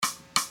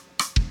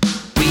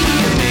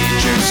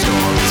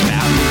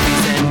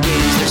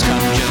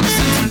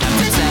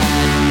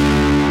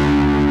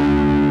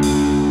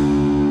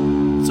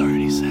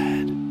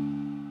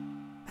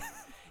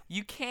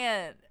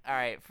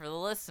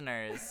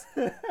listeners,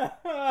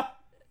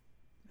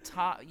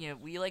 Tom,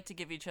 we like to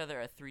give each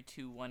other a 3,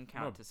 2, 1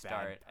 count to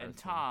start. And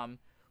Tom,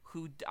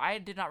 who I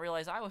did not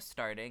realize I was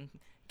starting,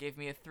 gave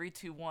me a 3,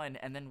 2, 1,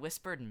 and then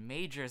whispered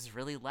majors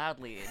really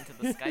loudly into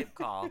the Skype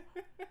call.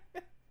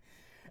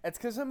 It's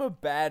because I'm a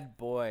bad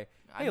boy.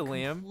 Hey,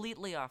 Liam.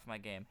 Completely off my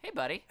game. Hey,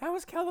 buddy. How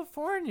was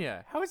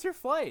California? How was your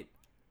flight?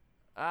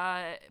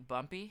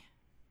 Bumpy.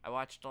 I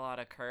watched a lot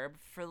of Curb.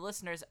 For the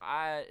listeners,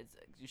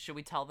 should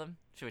we tell them?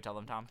 Should we tell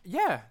them, Tom?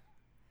 Yeah.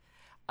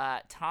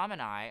 Tom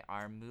and I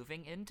are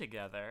moving in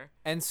together.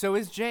 And so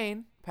is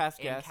Jane, past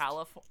guest.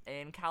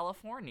 In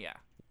California.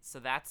 So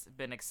that's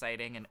been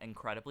exciting and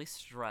incredibly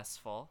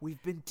stressful.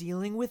 We've been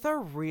dealing with our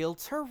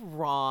realtor,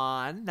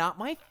 Ron. Not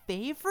my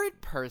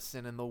favorite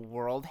person in the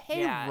world.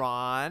 Hey, yeah.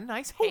 Ron.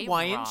 Nice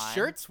Hawaiian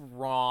shirts,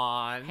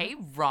 Ron. Hey,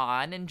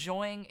 Ron.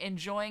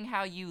 Enjoying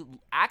how you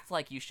act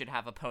like you should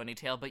have a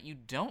ponytail, but you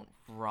don't,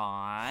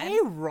 Ron. Hey,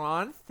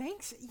 Ron.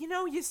 Thanks.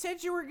 You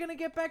said you were going to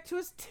get back to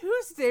us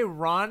Tuesday,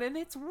 Ron, and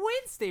it's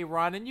Wednesday,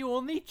 Ron, and you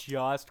only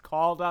just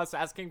called us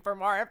asking for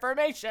more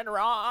information,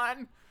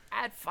 Ron.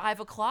 At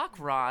 5 o'clock,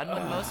 Ron,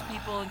 when most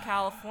people in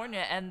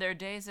California end their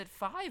days at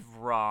 5,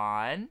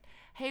 Ron.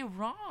 Hey,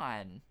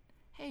 Ron.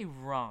 Hey,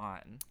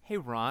 Ron. Hey,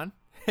 Ron.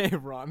 Hey,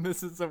 Ron,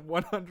 this is a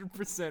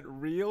 100%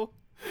 real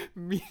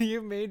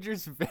Media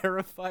Majors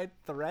verified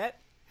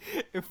threat.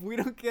 If we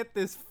don't get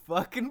this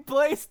fucking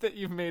place that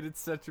you've made it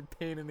such a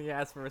pain in the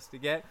ass for us to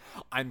get,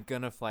 I'm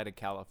gonna fly to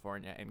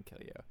California and kill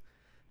you.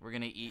 We're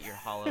gonna eat your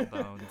hollow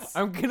bones.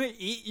 I'm gonna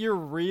eat your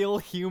real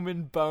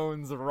human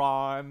bones,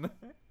 Ron.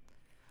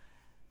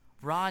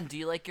 Ron, do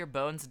you like your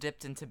bones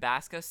dipped in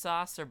Tabasco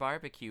sauce or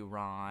barbecue,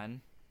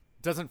 Ron?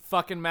 Doesn't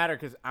fucking matter,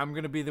 because I'm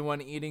going to be the one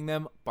eating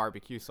them.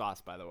 Barbecue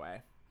sauce, by the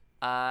way.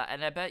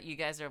 And I bet you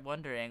guys are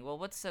wondering, well,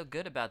 what's so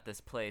good about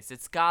this place?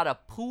 It's got a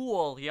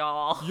pool,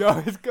 y'all.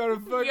 Yo, it's got a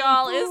fucking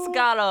pool. It's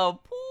got a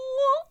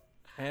pool.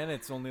 And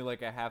it's only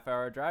like a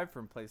half-hour drive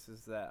from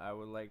places that I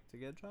would like to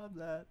get jobs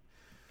at.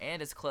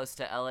 And it's close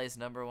to LA's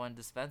 #1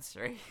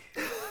 dispensary.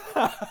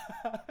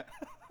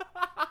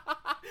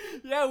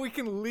 Yeah, we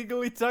can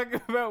legally talk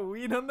about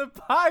weed on the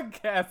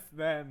podcast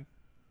then.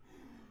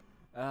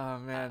 Oh,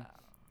 man.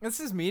 This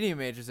is Media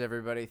Majors,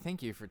 everybody.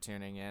 Thank you for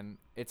tuning in.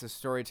 It's a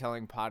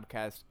storytelling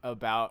podcast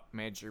about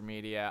major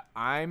media.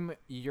 I'm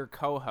your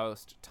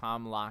co-host,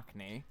 Tom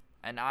Lockney.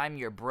 And I'm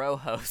your bro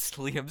host,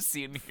 Liam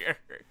Sr.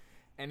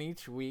 And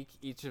each week,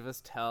 each of us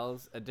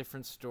tells a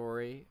different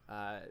story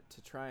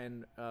to try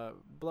and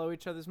blow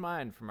each other's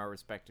mind from our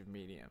respective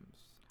mediums.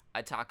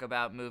 I talk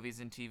about movies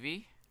and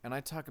TV. And I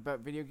talk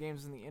about video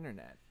games and the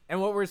internet. And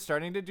what we're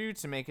starting to do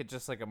to make it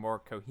just like a more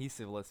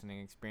cohesive listening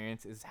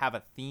experience is have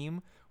a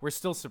theme. We're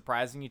still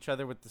surprising each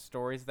other with the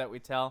stories that we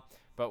tell,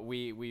 but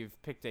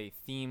we've picked a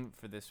theme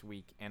for this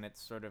week, and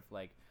it's sort of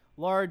like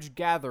large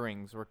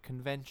gatherings or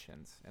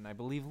conventions. And I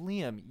believe,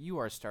 Liam, you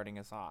are starting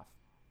us off.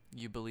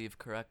 You believe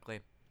correctly.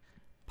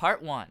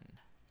 Part 1.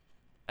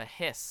 A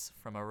hiss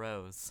from a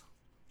rose.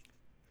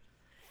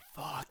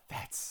 Fuck,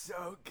 that's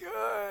so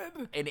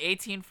good. In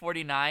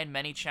 1849,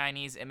 many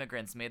Chinese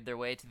immigrants made their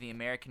way to the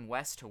American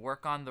West to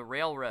work on the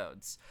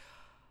railroads.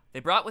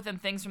 They brought with them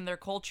things from their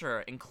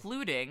culture,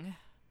 including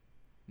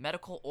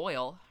medical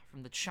oil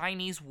from the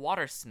Chinese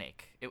water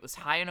snake. It was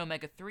high in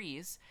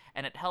omega-3s,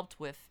 and it helped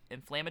with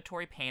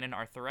inflammatory pain and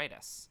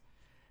arthritis.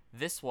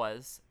 This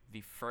was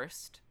the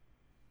first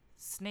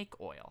snake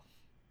oil.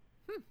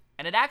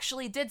 And it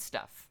actually did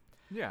stuff.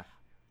 Yeah.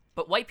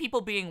 But white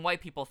people being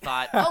white people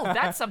thought, oh,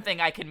 that's something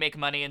I can make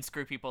money and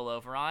screw people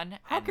over on.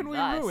 How can we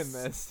ruin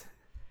this?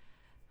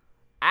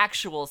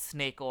 Actual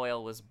snake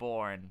oil was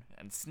born,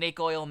 and snake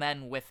oil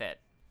men with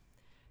it.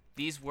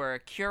 These were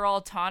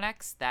cure-all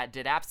tonics that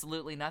did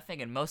absolutely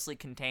nothing and mostly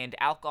contained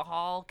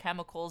alcohol,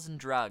 chemicals, and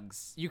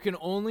drugs. You can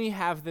only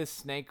have this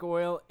snake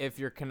oil if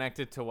you're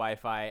connected to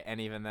Wi-Fi, and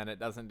even then it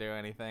doesn't do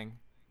anything.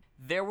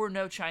 There were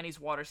no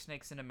Chinese water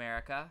snakes in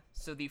America,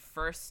 so the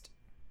first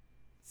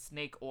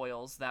snake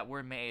oils that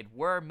were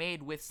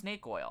made with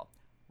snake oil.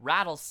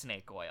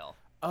 Rattlesnake oil.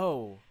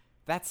 Oh,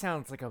 that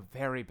sounds like a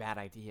very bad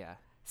idea.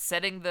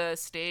 Setting the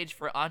stage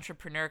for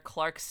entrepreneur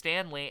Clark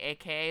Stanley,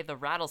 a.k.a. the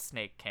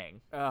Rattlesnake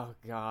King. Oh,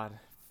 God.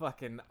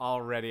 Fucking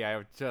already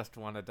I just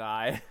want to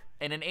die.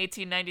 In an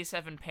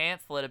 1897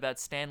 pamphlet about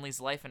Stanley's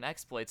life and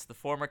exploits, the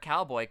former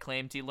cowboy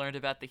claimed he learned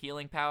about the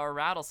healing power of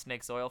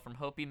rattlesnake's oil from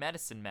Hopi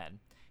medicine men.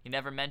 He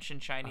never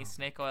mentioned Chinese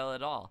snake oil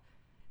at all.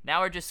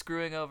 Now we're just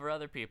screwing over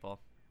other people.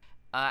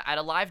 At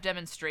a live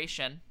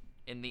demonstration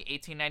in the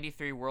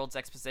 1893 World's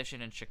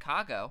Exposition in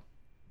Chicago,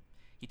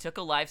 he took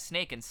a live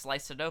snake and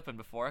sliced it open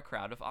before a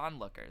crowd of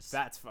onlookers.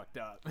 That's fucked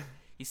up.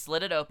 He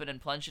slid it open and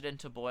plunged it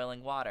into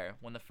boiling water.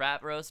 When the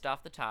fat rose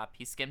off the top,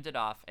 he skimmed it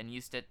off and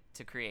used it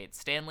to create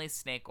Stanley's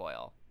snake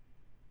oil.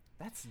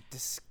 That's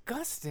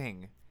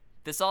disgusting.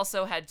 This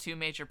also had 2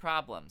 major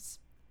problems.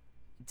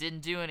 It didn't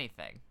do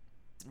anything.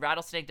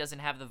 Rattlesnake doesn't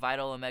have the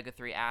vital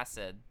omega-3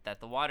 acid that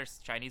the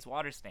Chinese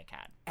water snake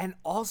had. And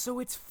also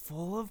it's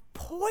full of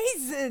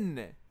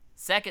poison.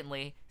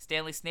 Secondly,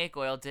 Stanley snake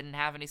oil didn't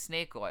have any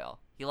snake oil.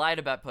 He lied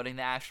about putting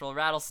the actual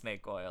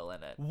rattlesnake oil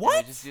in it. What?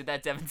 And they just do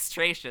that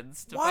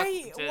demonstrations to Why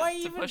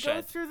even push go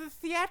it. through the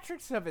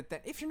theatrics of it then?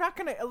 If you're not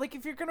gonna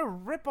if you're gonna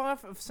rip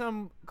off of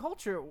some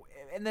culture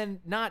and then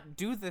not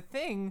do the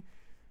thing,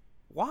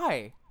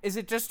 why? Is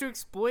it just to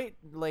exploit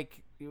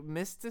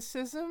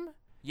mysticism?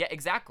 Yeah,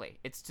 exactly.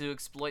 It's to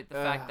exploit the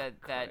fact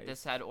that Christ.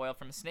 this had oil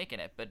from a snake in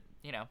it, but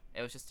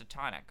it was just a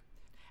tonic.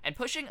 And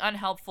pushing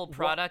unhelpful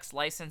products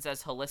licensed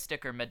as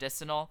holistic or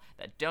medicinal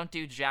that don't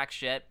do jack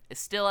shit is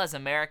still as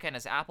American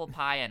as apple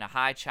pie and a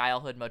high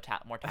childhood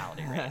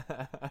mortality rate.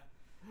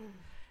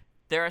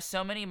 There are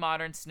so many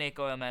modern snake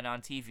oil men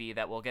on TV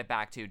that we'll get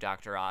back to,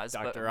 Dr. Oz.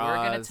 But we're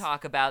going to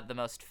talk about the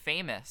most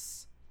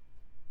famous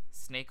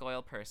snake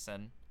oil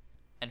person,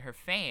 and her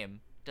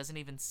fame doesn't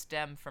even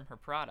stem from her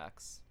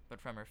products,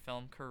 but from her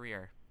film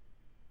career.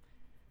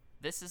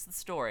 This is the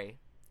story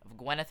of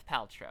Gwyneth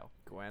Paltrow,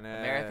 Gwyneth.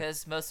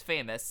 America's most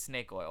famous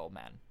snake oil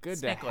man. Good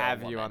snake to oil have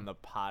you woman. on the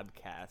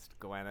podcast,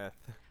 Gwyneth.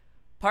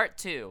 Part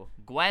 2,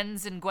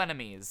 Gwens and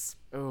Gwenemies.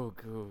 Oh,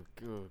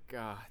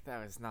 God, that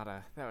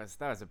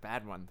was a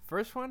bad one. The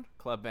first one,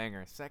 club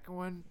banger. Second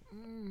one,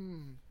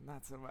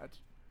 not so much.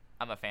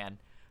 I'm a fan.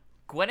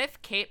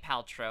 Gwyneth Kate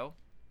Paltrow,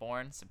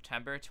 born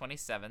September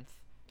 27th,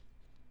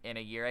 in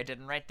a year I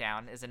didn't write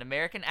down, is an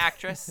American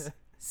actress,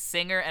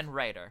 singer, and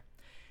writer.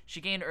 She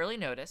gained early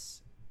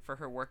notice for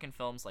her work in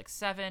films like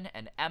Seven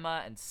and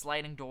Emma and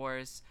Sliding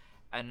Doors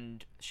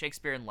and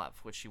Shakespeare in Love,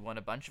 which she won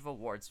a bunch of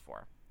awards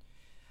for.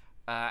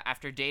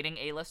 After dating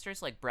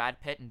A-listers like Brad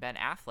Pitt and Ben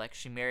Affleck,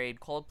 she married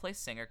Coldplay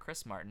singer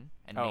Chris Martin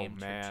and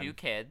named her 2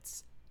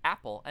 kids,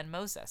 Apple and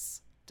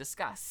Moses.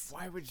 Discuss.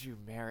 Why would you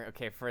marry...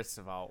 Okay, first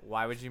of all,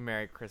 why would you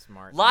marry Chris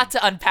Martin? Lot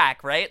to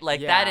unpack, right? That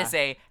Yeah. is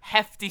a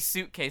hefty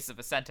suitcase of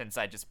a sentence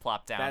I just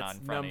plopped down That's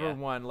on front number of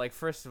you. one.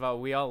 First of all,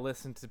 we all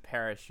listen to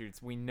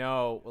Parachutes. We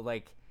know,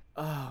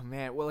 oh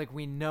man,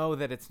 we know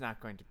that it's not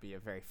going to be a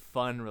very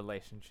fun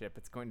relationship.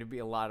 It's going to be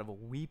a lot of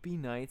weepy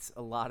nights,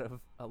 a lot of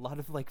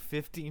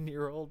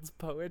 15-year-olds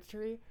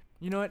poetry.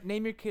 You know what?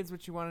 Name your kids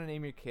what you want to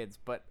name your kids,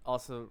 but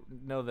also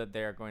know that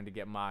they are going to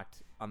get mocked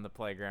on the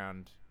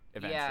playground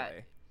eventually.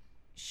 Yeah.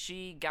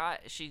 She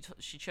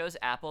chose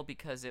apple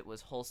because it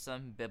was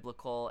wholesome,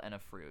 biblical, and a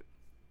fruit,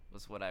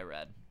 was what I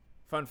read.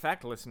 Fun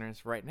fact,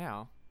 listeners, right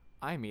now,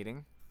 I'm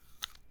eating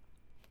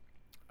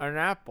an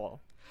apple.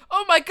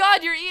 Oh my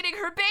god, you're eating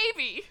her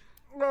baby!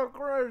 Oh,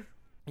 gross.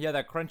 Yeah,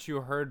 that crunch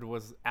you heard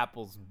was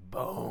Apple's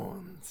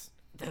bones.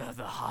 The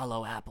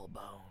hollow apple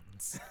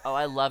bones. Oh,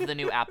 I love the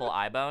new Apple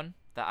iBone,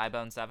 the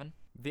iBone 7.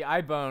 The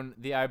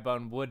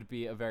iBone would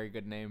be a very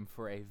good name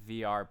for a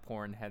VR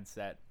porn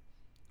headset.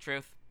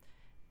 Truth.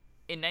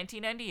 In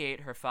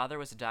 1998, her father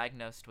was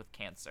diagnosed with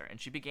cancer, and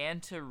she began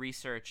to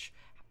research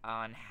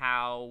on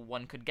how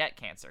one could get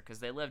cancer, because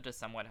they lived a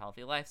somewhat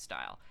healthy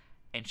lifestyle.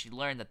 And she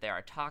learned that there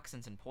are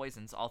toxins and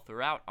poisons all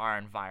throughout our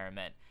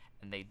environment,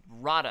 and they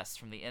rot us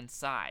from the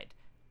inside.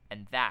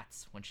 And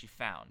that's when she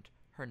found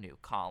her new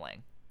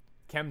calling.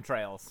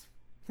 Chemtrails.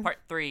 Part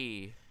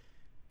 3.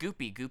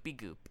 Goopy Goopy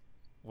Goop.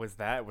 Was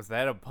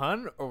that a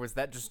pun, or was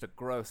that just a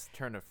gross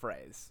turn of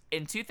phrase?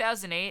 In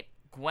 2008,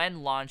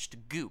 Gwen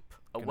launched GOOP,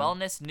 a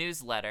wellness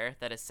newsletter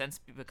that has since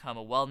become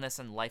a wellness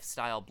and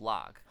lifestyle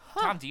blog.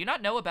 Tom, do you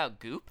not know about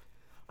GOOP?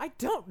 I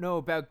don't know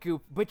about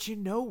Goop, but you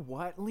know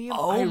what, Liam?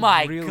 Oh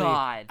my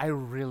God. I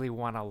really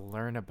want to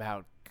learn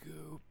about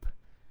Goop.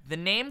 The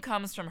name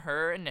comes from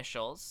her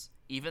initials,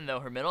 even though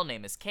her middle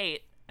name is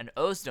Kate, and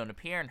O's don't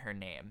appear in her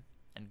name,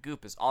 and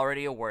Goop is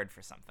already a word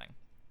for something.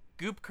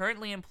 Goop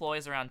currently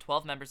employs around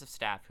 12 members of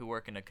staff who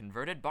work in a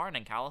converted barn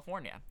in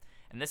California,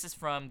 and this is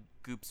from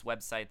Goop's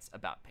website's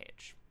About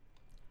page.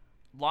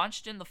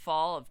 Launched in the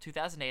fall of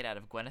 2008 out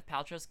of Gwyneth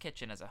Paltrow's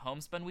kitchen as a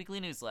homespun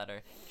weekly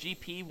newsletter,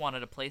 GP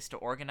wanted a place to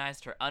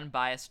organize her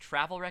unbiased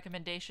travel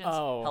recommendations,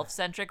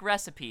 health-centric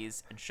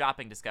recipes, and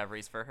shopping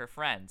discoveries for her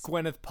friends.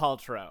 Gwyneth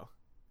Paltrow.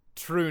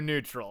 True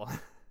neutral.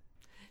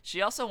 She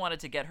also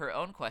wanted to get her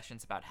own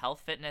questions about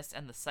health, fitness,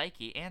 and the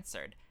psyche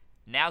answered.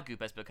 Now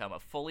Goop has become a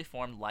fully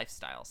formed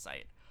lifestyle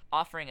site,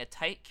 offering a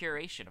tight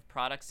curation of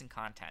products and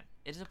content.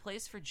 It is a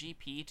place for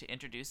GP to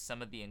introduce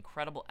some of the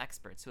incredible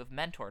experts who have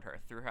mentored her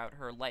throughout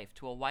her life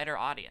to a wider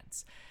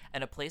audience,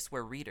 and a place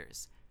where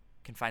readers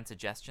can find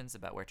suggestions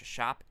about where to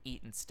shop,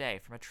 eat, and stay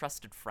from a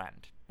trusted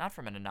friend, not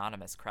from an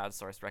anonymous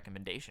crowdsourced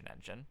recommendation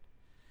engine.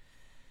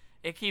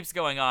 It keeps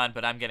going on,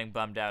 but I'm getting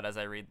bummed out as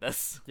I read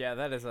this. Yeah,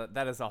 that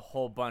is a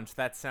whole bunch.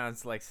 That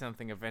sounds like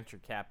something a venture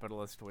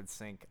capitalist would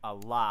sink a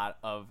lot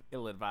of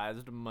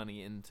ill-advised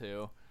money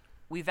into.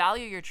 We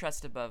value your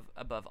trust above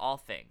all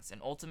things,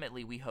 and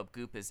ultimately we hope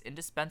Goop is an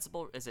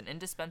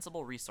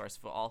indispensable resource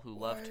for all who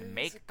love to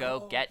make,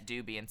 go, get,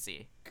 do, be, and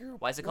see.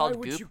 Goop. Why is it called Why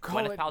would Goop? you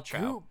call Gwyneth it Paltrow.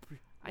 Goop?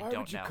 I Why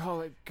don't would you know.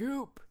 call it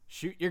Goop?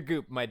 Shoot your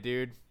Goop, my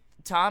dude.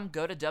 Tom,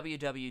 go to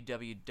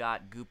www.goop.com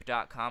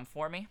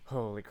for me.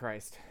 Holy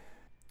Christ.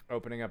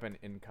 Opening up an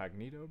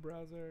incognito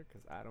browser,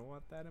 because I don't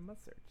want that in my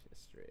search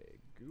history.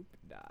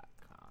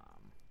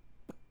 Goop.com.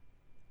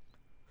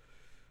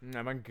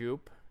 I'm on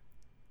Goop.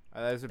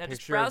 There's a Now just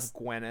picture browse- of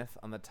Gwyneth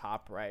on the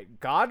top right.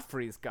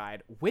 Godfrey's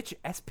guide. Which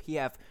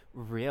SPF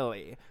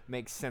really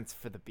makes sense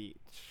for the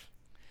beach?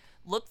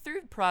 Look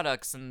through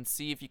products and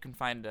see if you can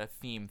find a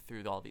theme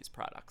through all these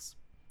products.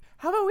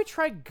 How about we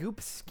try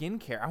Goop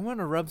skincare? I want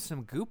to rub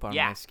some Goop on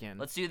my skin.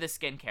 Let's do the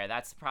skincare.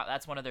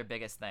 That's one of their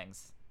biggest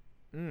things.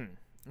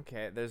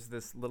 Okay, there's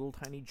this little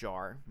tiny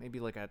jar, maybe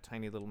like a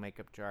tiny little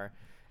makeup jar.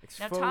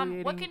 Now,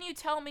 Tom, what can you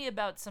tell me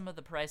about some of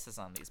the prices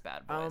on these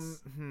bad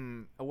boys?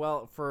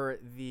 Well, for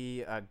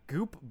the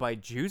Goop by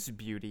Juice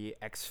Beauty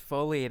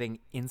exfoliating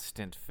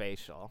instant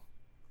facial,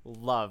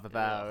 love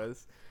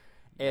those.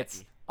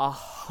 It's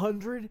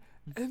 $125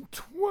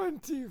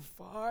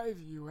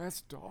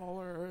 US.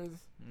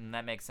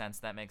 That makes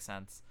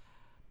sense.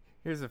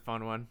 Here's a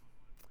fun one.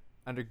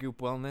 Under Goop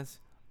Wellness,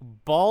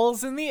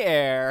 balls in the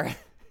air.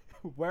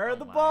 Where are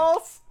the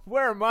balls?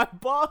 Where are my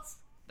balls?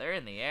 They're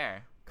in the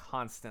air.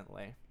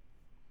 Constantly.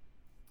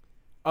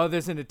 Oh,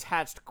 there's an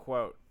attached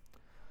quote.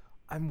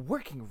 I'm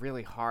working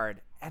really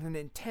hard at an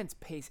intense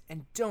pace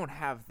and don't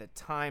have the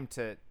time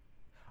to...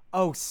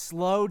 Oh,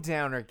 slow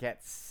down or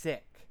get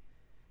sick.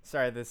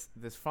 Sorry, this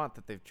font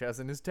that they've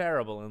chosen is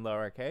terrible in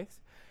lowercase.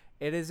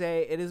 It is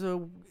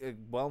a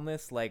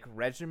wellness like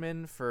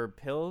regimen for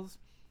pills.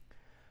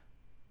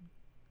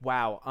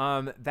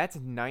 Wow. That's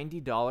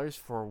 $90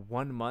 for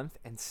 1 month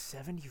and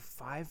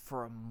 $75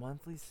 for a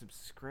monthly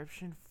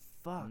subscription.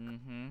 Fuck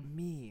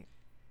me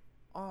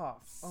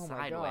off. Oh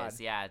my god.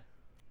 Sideways, yeah.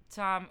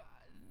 Tom,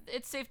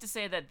 it's safe to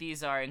say that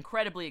these are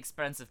incredibly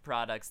expensive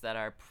products that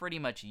are pretty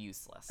much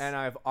useless. And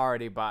I've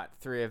already bought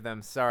 3 of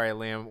them. Sorry,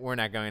 Liam. We're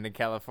not going to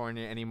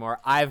California anymore.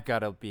 I've got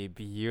to be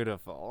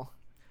beautiful.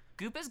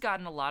 Goop has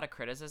gotten a lot of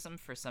criticism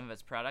for some of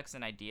its products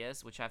and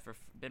ideas, which have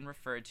been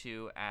referred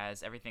to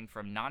as everything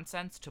from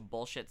nonsense to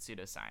bullshit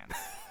pseudoscience.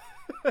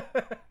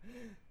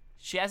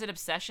 She has an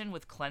obsession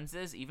with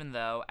cleanses, even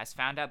though, as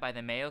found out by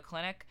the Mayo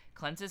Clinic,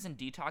 cleanses and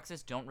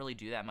detoxes don't really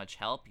do that much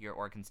help. Your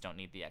organs don't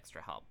need the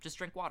extra help. Just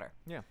drink water.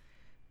 Yeah.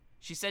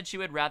 She said she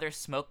would rather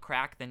smoke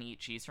crack than eat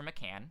cheese from a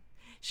can.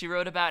 She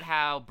wrote about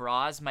how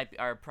bras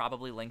are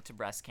probably linked to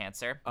breast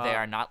cancer. They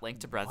are not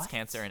linked to breast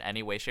cancer in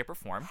any way, shape, or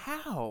form.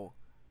 How?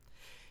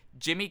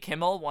 Jimmy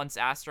Kimmel once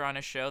asked her on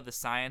a show the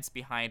science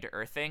behind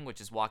earthing,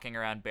 which is walking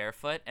around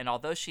barefoot, and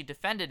although she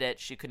defended it,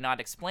 she could not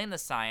explain the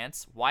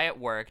science, why it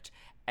worked,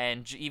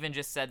 and even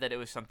just said that it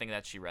was something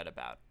that she read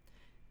about.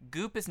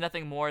 Goop is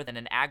nothing more than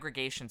an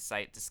aggregation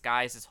site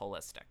disguised as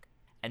holistic.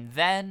 And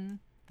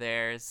then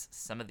there's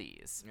some of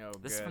these.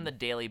 This is from the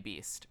Daily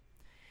Beast.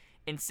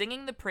 In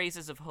singing the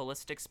praises of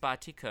holistic spa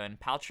tikkun,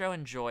 Paltrow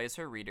enjoys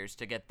her readers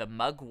to get the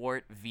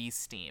mugwort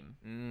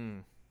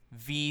V-steam.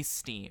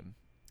 V-steam.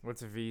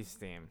 What's a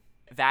V-steam?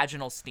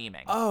 Vaginal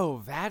steaming.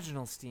 Oh,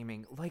 vaginal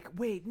steaming. Like,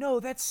 wait,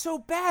 no, that's so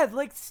bad.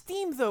 Like,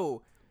 steam,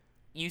 though.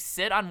 You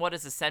sit on what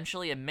is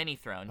essentially a mini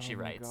throne, she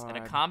writes, and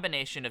a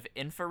combination of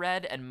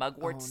infrared and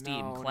mugwort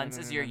steam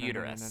cleanses your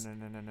uterus.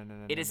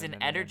 It is an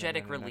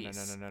energetic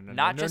release,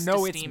 not just a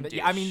steam douche.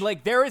 I mean,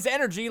 like, there is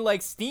energy.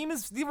 Like, steam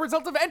is the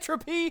result of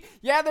entropy.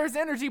 Yeah, there's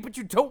energy, but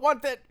you don't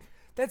want that.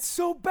 That's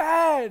so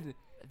bad.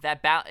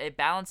 It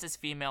balances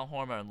female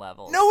hormone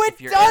levels. No, it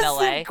if you're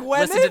doesn't, in LA,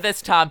 Gwyneth.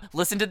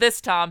 Listen to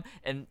this, Tom.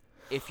 And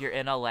if you're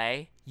in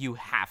LA, you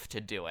have to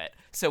do it.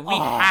 So we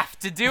have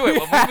to do it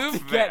when we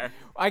move there.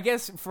 I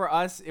guess for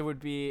us, it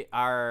would be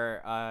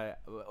our.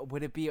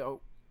 Would it be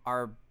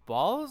our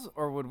balls,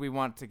 or would we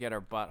want to get our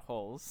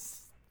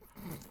buttholes?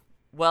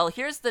 Well,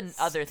 here's the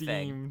other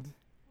steamed? thing.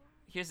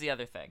 Here's the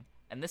other thing.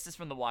 And this is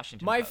from the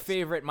Washington Post.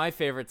 My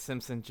favorite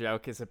Simpson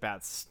joke is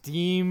about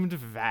steamed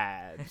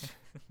vag.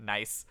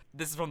 Nice.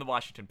 This is from the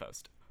Washington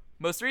Post.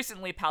 Most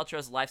recently,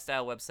 Paltrow's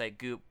lifestyle website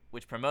Goop,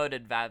 which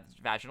promoted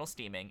vaginal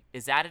steaming,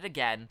 is at it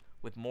again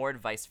with more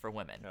advice for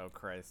women. Oh,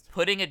 Christ.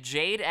 Putting a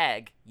jade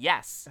egg,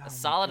 yes, a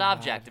solid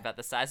object about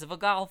the size of a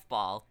golf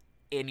ball,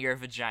 in your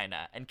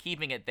vagina and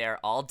keeping it there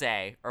all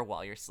day or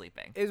while you're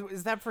sleeping.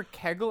 Is that for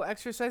Kegel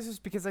exercises?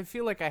 Because I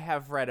feel like I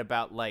have read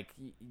about, like,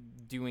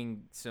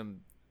 doing some...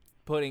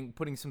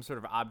 Putting some sort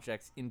of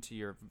objects into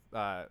your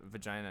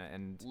vagina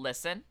and...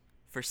 Listen,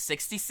 for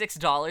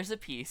 $66 a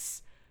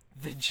piece,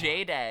 the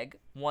jade egg,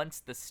 once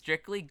the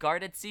strictly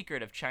guarded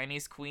secret of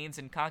Chinese queens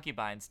and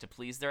concubines to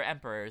please their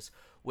emperors,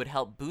 would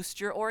help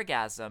boost your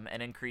orgasm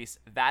and increase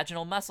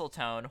vaginal muscle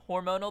tone,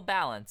 hormonal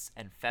balance,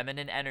 and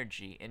feminine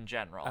energy in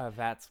general.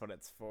 That's what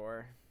it's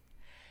for.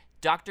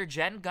 Dr.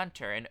 Jen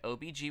Gunter, an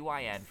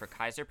OBGYN for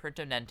Kaiser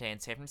Permanente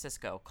in San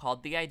Francisco,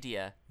 called the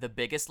idea the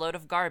biggest load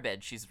of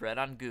garbage she's read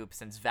on Goop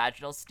since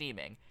vaginal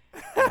steaming,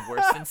 and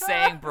worse than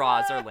saying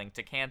bras are linked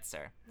to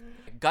cancer.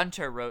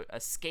 Gunter wrote a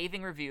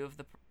scathing review of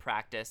the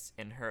practice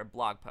in her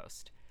blog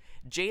post.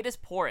 Jade is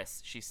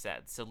porous, she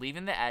said, so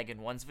leaving the egg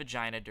in one's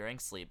vagina during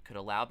sleep could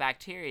allow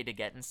bacteria to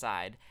get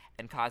inside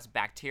and cause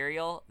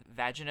bacterial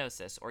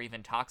vaginosis or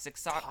even toxic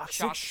shock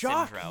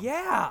syndrome.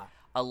 Yeah.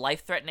 A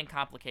life-threatening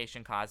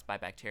complication caused by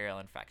bacterial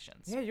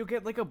infections. Yeah, you'll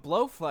get like a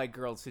blowfly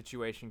girl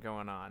situation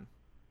going on.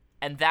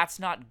 And that's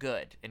not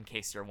good, in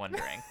case you're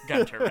wondering,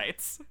 Gunter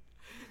writes.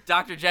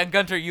 Dr. Jen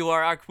Gunter, you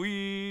are our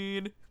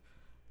queen.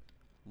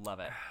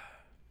 Love it.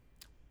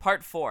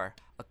 Part 4,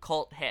 a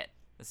cult hit.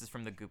 This is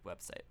from the Goop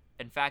website.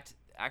 In fact,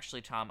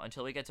 actually, Tom,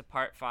 until we get to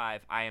Part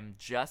 5, I am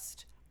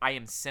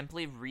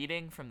simply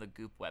reading from the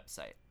Goop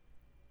website.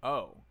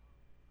 Oh.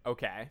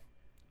 Okay.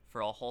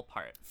 For a whole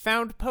part.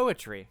 Found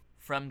poetry.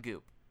 From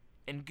Goop.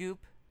 In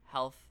Goop,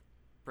 health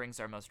brings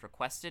our most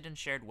requested and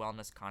shared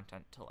wellness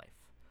content to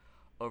life.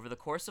 Over the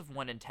course of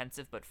one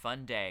intensive but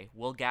fun day,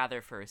 we'll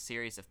gather for a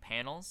series of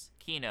panels,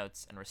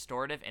 keynotes, and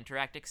restorative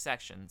interactive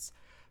sessions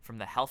from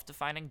the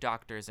health-defining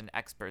doctors and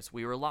experts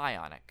we rely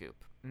on at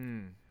Goop.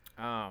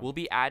 We'll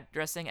be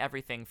addressing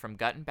everything from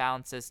gut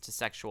imbalances to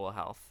sexual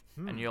health,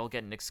 and you'll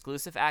get an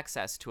exclusive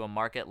access to a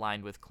market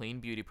lined with clean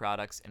beauty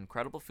products,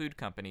 incredible food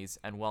companies,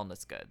 and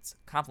wellness goods,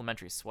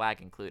 complimentary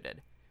swag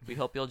included. We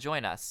hope you'll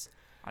join us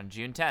on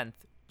June 10th,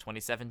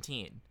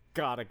 2017.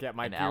 Gotta get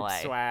my in Goop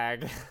LA.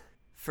 swag.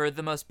 For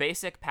the most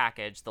basic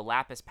package, the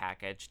Lapis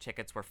package,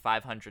 tickets were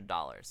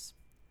 $500.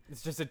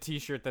 It's just a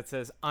t-shirt that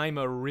says, I'm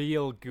a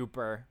real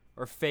Gooper,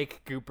 or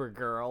fake Gooper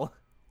girl.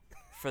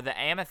 For the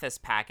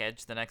Amethyst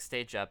package, the next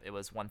stage up, it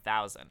was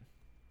 $1,000.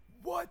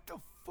 What the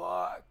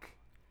fuck?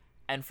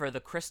 And for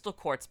the Crystal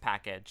Quartz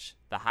package,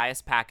 the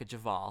highest package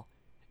of all,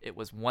 it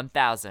was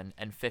 $1,000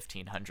 and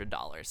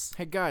 $1,500.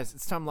 Hey guys,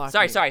 it's Tom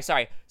Lockney.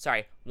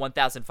 Sorry.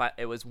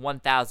 It was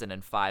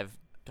 $1,500.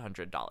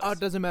 Oh, it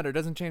doesn't matter. It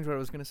doesn't change what I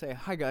was going to say.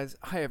 Hi guys.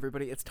 Hi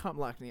everybody. It's Tom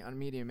Lockney on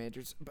Media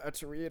Majors. About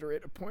to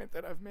reiterate a point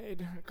that I've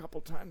made a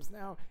couple times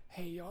now.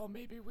 Hey y'all,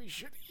 maybe we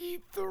should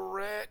eat the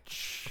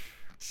rich.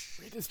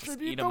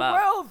 Redistribute the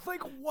wealth.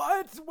 Like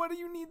what? What do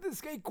you need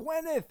this? Hey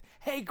Gwyneth.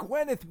 Hey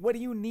Gwyneth, what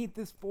do you need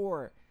this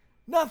for?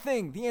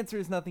 Nothing. The answer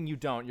is nothing. You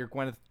don't. You're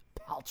Gwyneth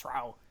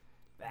Paltrow.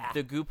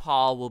 The Goop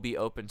Hall will be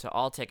open to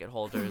all ticket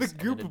holders. The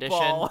Goop in addition,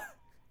 Ball.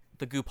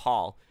 The Goop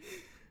Hall.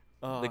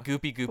 The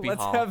goopy Hall.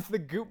 Let's have the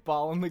Goop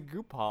Ball in the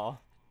Goop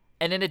Hall.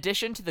 And in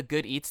addition to the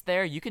good eats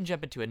there, you can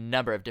jump into a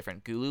number of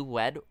different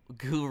guru-led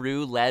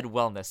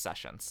wellness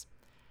sessions.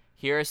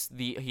 Here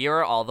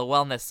are all the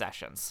wellness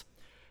sessions.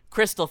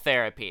 Crystal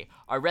therapy.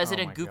 Our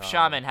resident Goop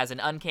shaman has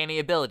an uncanny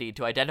ability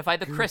to identify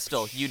the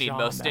crystal you need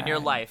most in your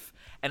life.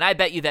 And I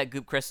bet you that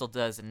Goop crystal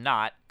does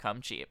not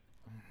come cheap.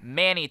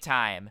 Mani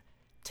time.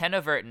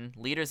 Tenna Verton,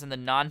 leaders in the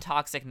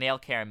non-toxic nail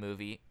care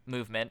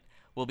movement,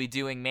 will be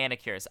doing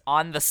manicures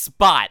on the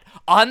spot.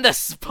 Ooh.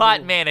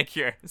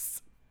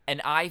 Manicures. An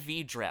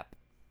IV drip.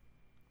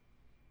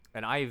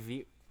 An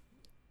IV?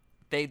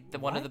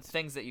 One of the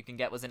things that you can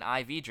get was an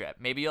IV drip.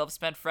 Maybe you'll have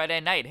spent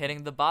Friday night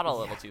hitting the bottle a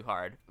little too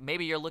hard.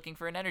 Maybe you're looking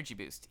for an energy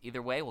boost.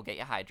 Either way, we'll get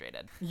you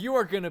hydrated. You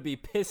are going to be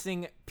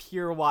pissing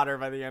pure water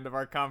by the end of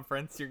our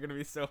conference. You're going to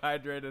be so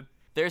hydrated.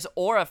 There's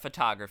aura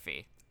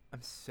photography.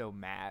 I'm so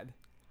mad.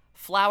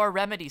 Flower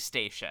remedy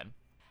station.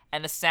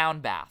 And a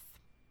sound bath.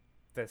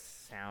 The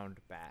sound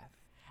bath.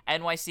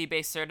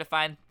 NYC-based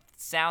certified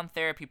sound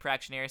therapy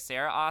practitioner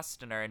Sarah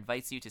Ostiner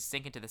invites you to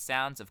sink into the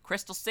sounds of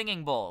crystal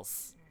singing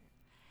bowls.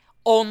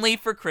 Only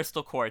for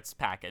Crystal Quartz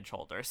package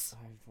holders.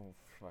 Oh,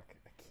 fuck.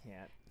 I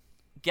can't.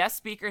 Guest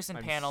speakers and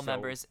I'm panel so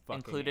members fucking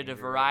included a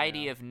angry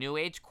variety right of new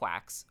age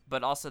quacks,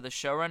 but also the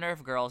showrunner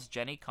of Girls,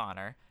 Jenny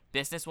Connor,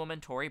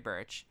 businesswoman Tori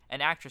Birch,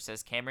 and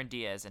actresses Cameron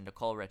Diaz and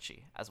Nicole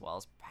Richie, as well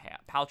as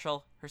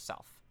Paltrow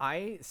herself.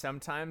 I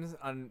sometimes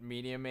on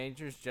Media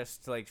Majors,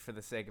 just like for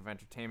the sake of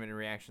entertainment and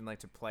reaction, like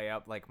to play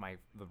up like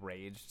the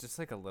rage just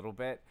like a little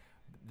bit.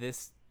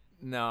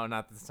 No,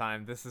 not this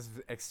time. This is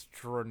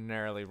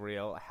extraordinarily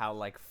real. How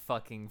like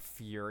fucking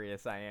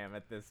furious I am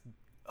at this.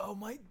 Oh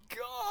my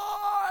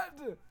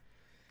god.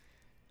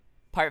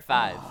 Part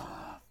 5.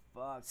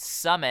 Fuck.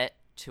 Summit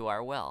to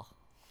our will.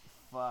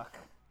 Fuck.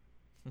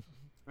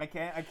 I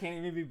can't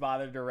even be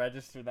bothered to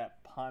register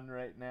that pun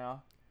right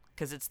now.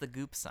 Because it's the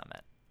Goop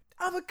Summit.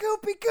 I'm a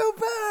goopy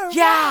gooper!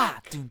 Yeah!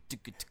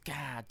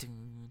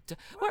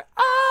 We're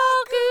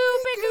all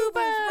goopy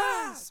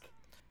goopers!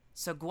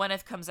 So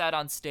Gwyneth comes out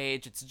on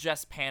stage. It's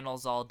just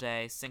panels all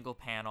day, single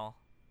panel.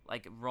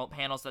 Like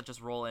panels that just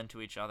roll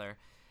into each other.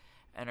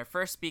 And her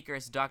first speaker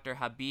is Dr.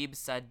 Habib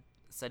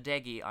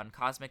Sadeghi on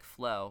cosmic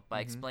flow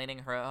by explaining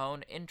her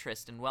own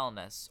interest in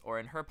wellness, or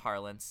in her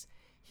parlance,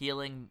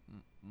 healing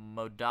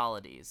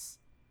modalities.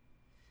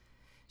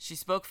 She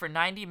spoke for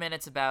 90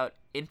 minutes about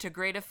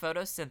integrative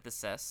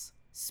photosynthesis,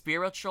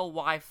 spiritual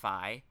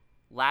Wi-Fi,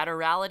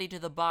 laterality to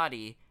the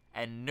body,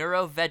 and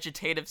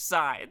neurovegetative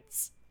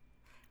science.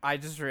 I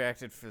just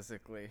reacted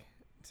physically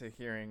to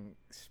hearing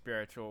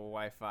spiritual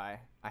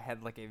Wi-Fi. I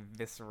had like a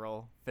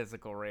visceral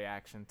physical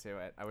reaction to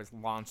it. I was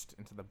launched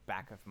into the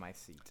back of my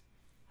seat.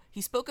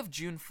 He spoke of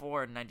June 4,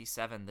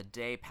 1997, the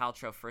day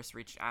Paltrow first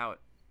reached out.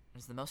 It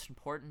was the most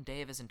important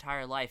day of his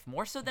entire life,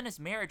 more so than his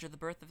marriage or the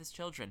birth of his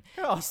children.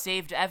 Oh. He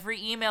saved every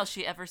email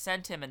she ever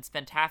sent him and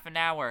spent half an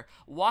hour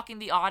walking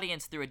the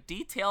audience through a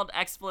detailed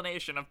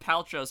explanation of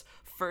Paltrow's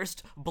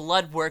first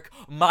blood work.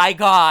 My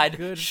God,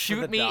 Good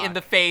shoot me in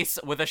the face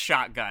with a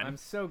shotgun. I'm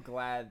so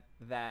glad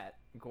that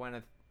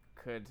Gwyneth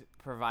could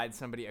provide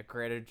somebody a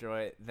greater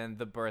joy than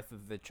the birth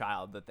of the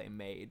child that they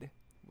made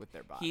with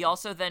their body. He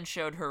also then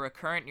showed her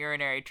recurrent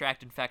urinary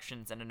tract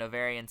infections and an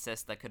ovarian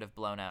cyst that could have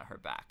blown out her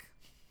back.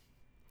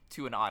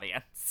 To an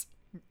audience.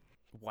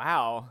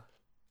 Wow.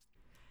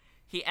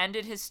 He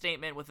ended his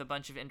statement with a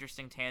bunch of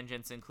interesting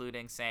tangents,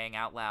 including saying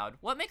out loud,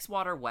 "What makes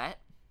water wet?"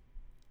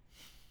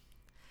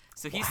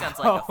 So he sounds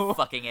like a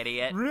fucking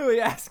idiot. Really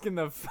asking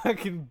the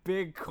fucking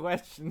big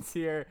questions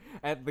here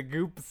at the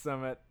GOOP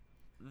summit.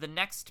 The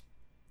next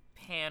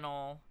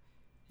panel,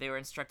 they were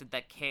instructed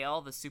that kale,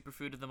 the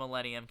superfood of the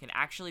millennium, can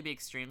actually be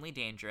extremely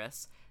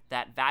dangerous,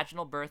 that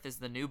vaginal birth is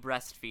the new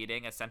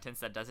breastfeeding, a sentence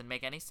that doesn't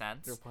make any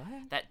sense,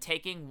 What? that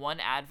taking one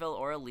Advil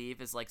or a Aleve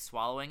is like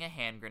swallowing a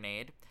hand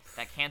grenade,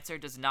 that cancer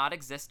does not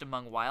exist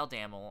among wild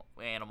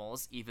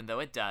animals, even though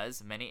it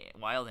does. Many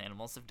wild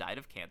animals have died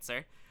of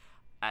cancer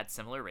at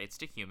similar rates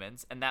to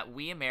humans, and that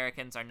we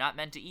Americans are not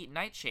meant to eat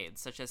nightshades,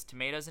 such as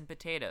tomatoes and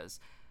potatoes,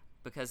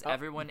 because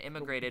everyone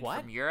immigrated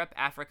from Europe,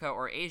 Africa,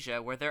 or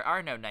Asia, where there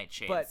are no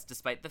nightshades,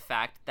 despite the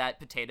fact that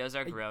potatoes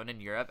are grown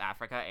in Europe,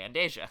 Africa, and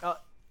Asia.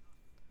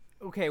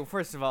 Okay,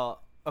 first of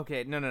all,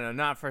 no,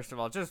 not first of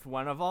all, just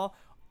one of all.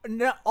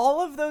 No,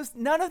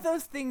 none of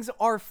those things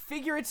are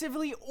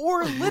figuratively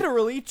or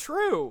literally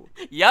true.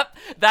 Yep,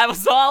 that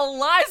was all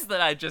lies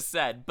that I just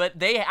said, but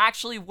they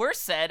actually were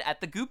said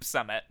at the GOOP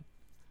summit.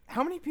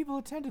 How many people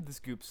attended this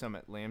GOOP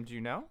summit, Liam? Do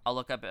you know? I'll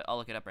look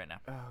it up right now.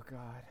 Oh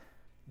God,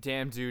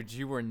 damn, dude,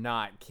 you were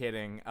not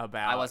kidding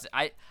about.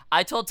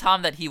 I told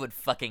Tom that he would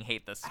fucking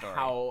hate this story.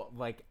 How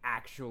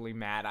actually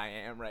mad I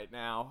am right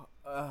now.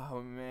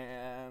 Oh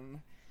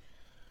man.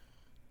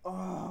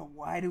 Oh,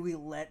 why do we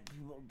let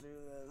people do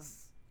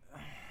this?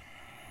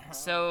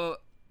 So,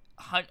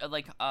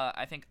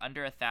 I think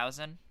under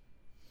 1,000.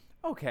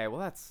 Okay,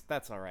 well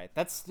that's all right.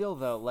 That's still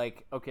though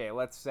okay,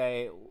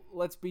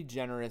 let's be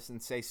generous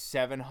and say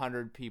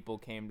 700 people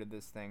came to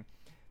this thing.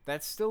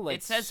 That's still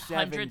it says 7K.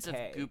 Hundreds of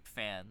GOOP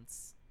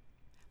fans.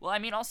 Well, I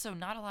mean, also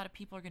not a lot of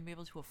people are gonna be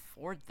able to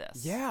afford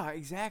this. Yeah,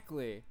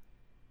 exactly.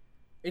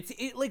 It's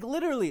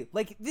literally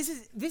this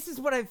is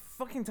what I'm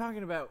fucking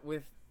talking about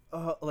with.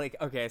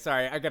 Okay,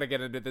 sorry, I gotta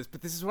get into this, but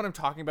this is what I'm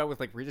talking about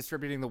with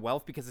redistributing the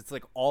wealth, because it's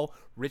all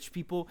rich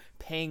people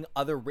paying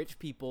other rich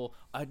people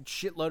a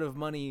shitload of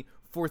money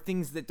for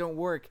things that don't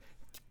work.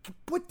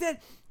 Put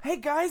that, hey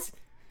guys,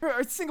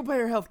 single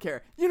payer healthcare,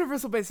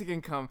 universal basic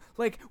income,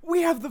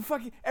 we have the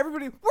fucking,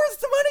 everybody, where's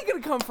the money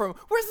gonna come from?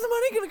 Where's the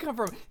money gonna come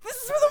from? This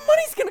is where the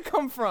money's gonna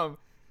come from.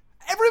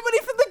 Everybody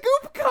for the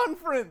GOOP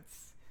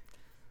conference.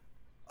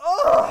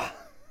 Ugh.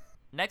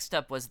 Next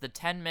up was the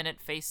 10-minute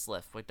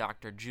facelift with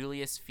Dr.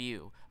 Julius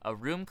Few, a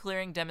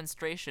room-clearing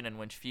demonstration in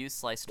which Few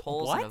sliced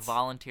holes in a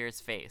volunteer's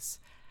face.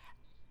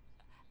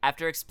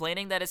 After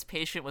explaining that his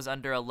patient was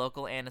under a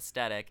local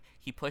anesthetic,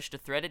 he pushed a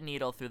threaded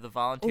needle through the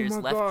volunteer's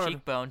left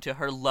cheekbone to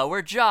her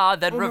lower jaw,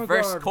 then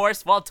reversed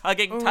course while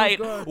tugging tight.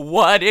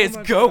 What is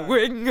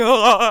going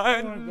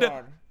on?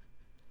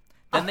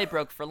 Then they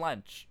broke for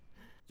lunch.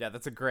 Yeah,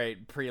 that's a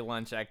great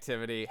pre-lunch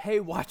activity. Hey,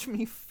 watch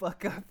me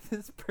fuck up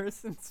this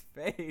person's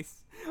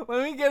face.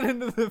 Let me get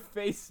into the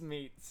face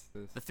meats.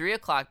 The 3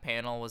 o'clock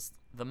panel was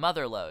the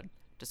mother load,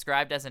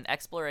 described as an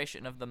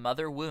exploration of the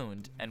mother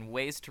wound and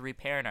ways to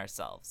repair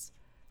ourselves.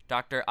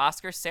 Dr.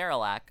 Oscar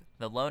Saralak,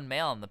 the lone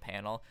male in the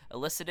panel,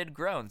 elicited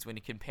groans when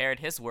he compared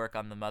his work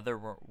on the mother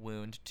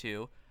wound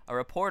to a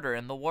reporter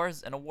in a war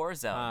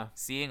zone,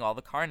 seeing all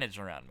the carnage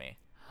around me.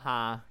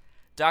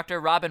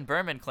 Dr. Robin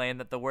Berman claimed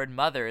that the word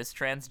mother is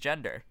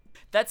transgender.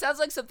 That sounds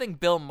like something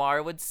Bill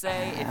Maher would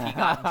say if he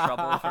got in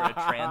trouble for a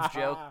trans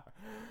joke.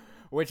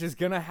 Which is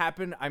gonna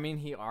happen. I mean,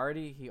 he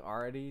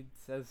already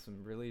says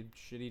some really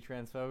shitty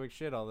transphobic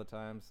shit all the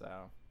time,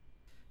 so.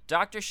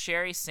 Dr.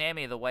 Sherry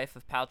Sammy, the wife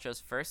of Paltrow's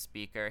first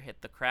speaker,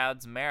 hit the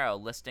crowd's marrow,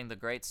 listing the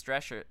great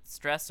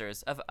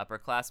stressors of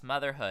upper-class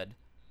motherhood,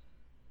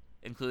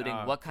 including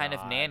what kind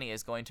of nanny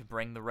is going to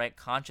bring the right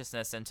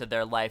consciousness into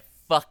their life.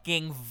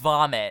 Fucking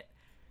vomit.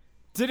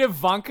 Did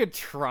Ivanka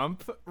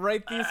Trump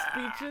write these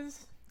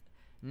speeches?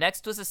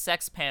 Next was a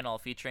sex panel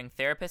featuring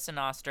therapist in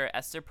Oster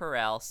Esther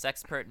Perel,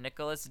 sexpert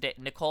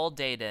Nicole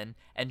Dayden,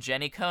 and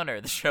Jenny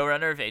Conner, the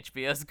showrunner of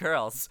HBO's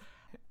Girls.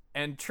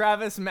 And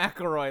Travis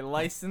McElroy,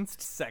 licensed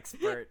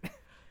sexpert.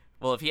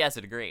 Well, if he has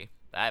a degree.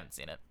 I haven't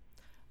seen it.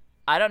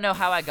 I don't know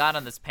how I got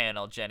on this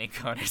panel, Jenny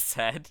Conner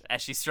said,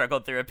 as she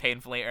struggled through a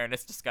painfully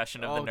earnest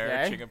discussion of the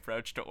nourishing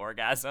approach to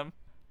orgasm.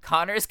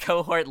 Connor's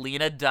cohort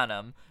Lena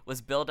Dunham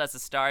was billed as a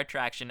star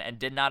attraction and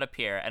did not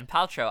appear, and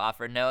Paltrow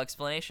offered no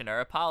explanation or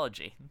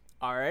apology.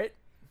 All right.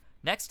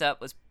 Next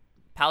up was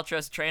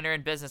Paltrow's trainer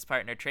and business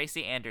partner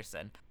Tracy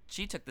Anderson.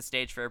 She took the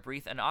stage for a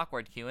brief and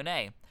awkward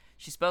Q&A.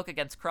 She spoke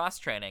against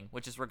cross-training,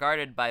 which is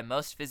regarded by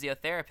most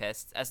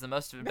physiotherapists as the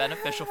most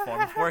beneficial form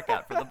of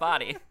workout for the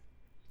body.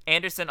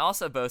 Anderson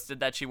also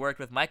boasted that she worked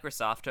with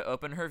Microsoft to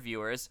open her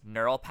viewers'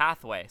 neural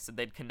pathway so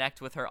they'd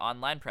connect with her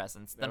online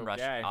presence, then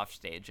rush off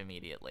stage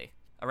immediately.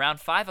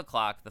 Around 5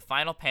 o'clock, the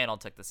final panel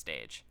took the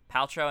stage.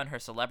 Paltrow and her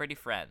celebrity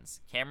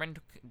friends, Cameron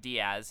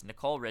Diaz,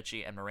 Nicole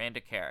Richie, and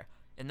Miranda Kerr.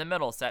 In the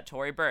middle sat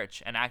Tory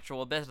Burch, an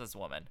actual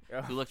businesswoman,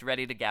 who looked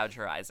ready to gouge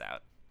her eyes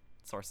out,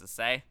 sources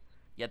say.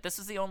 Yet this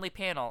was the only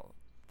panel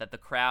that the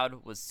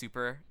crowd was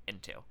super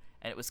into,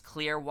 and it was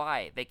clear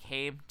why. They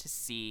came to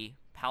see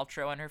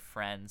Paltrow and her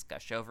friends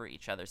gush over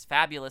each other's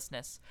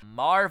fabulousness,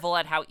 marvel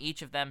at how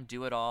each of them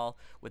do it all,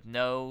 with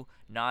no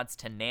nods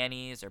to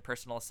nannies or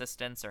personal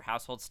assistants or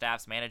household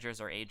staffs, managers,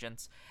 or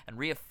agents, and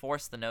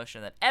reinforce the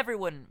notion that every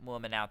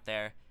woman out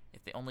there,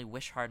 if they only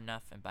wish hard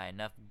enough and buy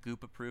enough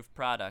Goop-approved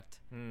product,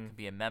 can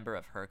be a member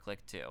of her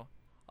clique too.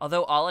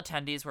 Although all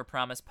attendees were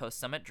promised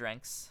post-summit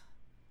drinks,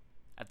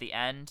 at the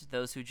end,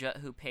 those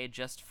who paid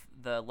just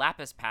the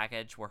Lapis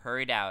package were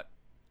hurried out,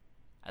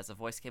 as a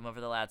voice came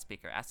over the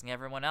loudspeaker asking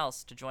everyone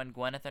else to join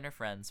Gwyneth and her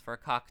friends for a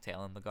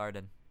cocktail in the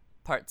garden.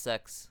 Part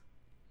 6.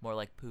 More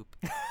like poop.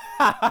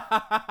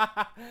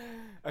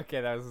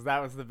 Okay,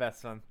 that was the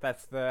best one.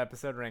 That's the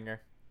episode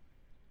ringer.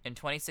 In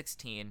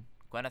 2016,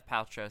 Gwyneth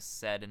Paltrow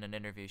said in an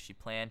interview she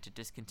planned to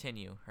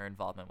discontinue her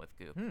involvement with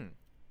Goop.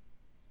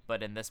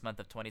 But in this month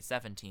of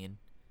 2017,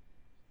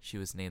 she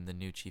was named the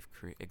new chief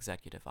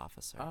executive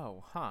officer.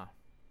 Oh, huh.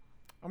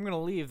 I'm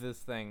gonna leave this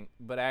thing,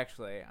 but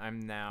actually,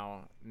 I'm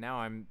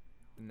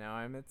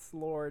its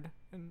lord,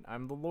 and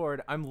I'm the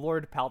lord. I'm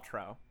Lord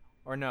Paltrow.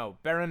 Or no,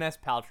 Baroness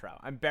Paltrow.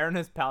 I'm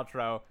Baroness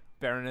Paltrow,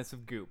 Baroness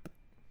of Goop.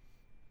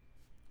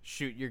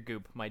 Shoot your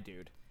Goop, my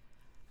dude.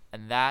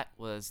 And that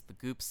was the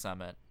Goop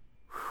Summit.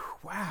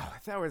 Wow,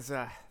 that was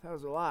a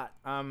lot.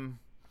 I'm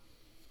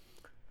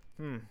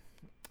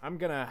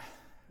gonna,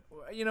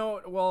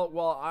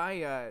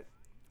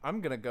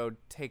 I'm gonna go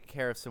take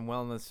care of some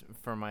wellness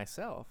for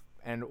myself.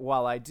 And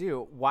while I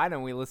do, why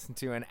don't we listen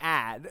to an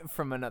ad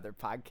from another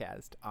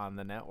podcast on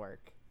the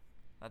network?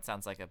 That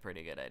sounds like a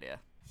pretty good idea.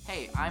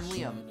 Hey, I'm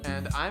Liam.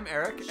 And I'm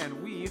Eric,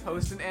 and we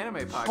host an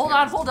anime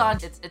podcast. Hold on.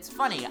 It's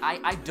funny.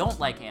 I don't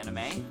like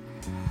anime.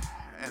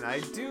 And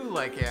I do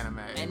like anime.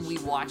 And we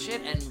watch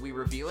it, and we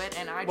review it,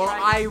 and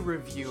I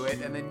review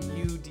it, and then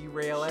you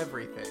derail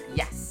everything.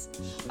 Yes.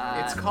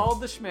 It's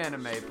called the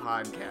Schmanime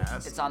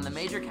Podcast. It's on the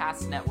Major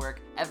Cast Network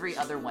every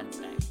other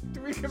Wednesday.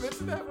 Do we commit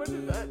to that? When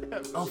did that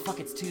happen? Oh, fuck,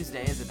 it's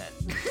Tuesday, isn't it?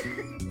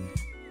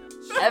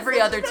 Every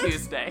other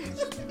Tuesday.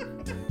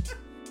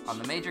 On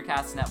the Major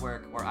Cast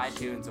Network, or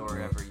iTunes, or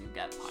wherever you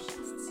get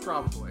podcasts.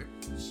 Probably.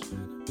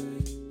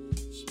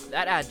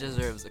 That ad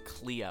deserves a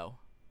Clio.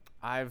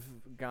 I've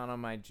gone on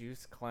my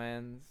juice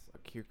cleanse,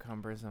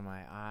 cucumbers in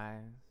my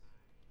eyes.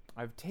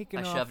 I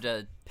shoved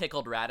a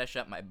pickled radish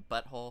up my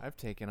butthole. I've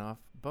taken off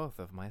both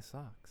of my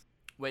socks.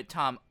 Wait,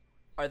 Tom,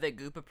 are they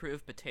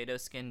Goop-approved potato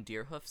skin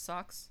deer hoof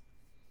socks?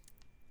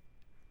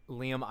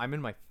 Liam, I'm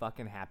in my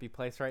fucking happy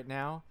place right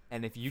now,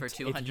 and if you for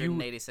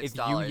 $286, if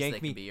you yank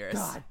they me, can be yours.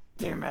 God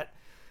damn it!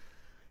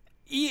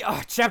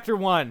 Chapter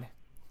 1.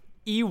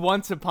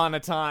 Once upon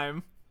a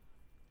time.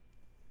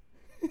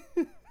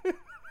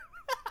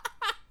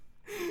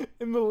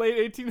 In the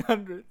late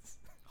 1800s.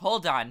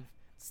 Hold on.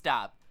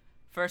 Stop.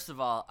 First of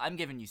all, I'm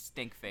giving you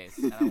stink face,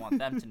 and I want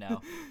them to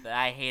know that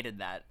I hated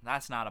that.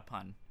 That's not a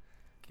pun.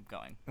 Keep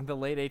going. In the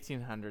late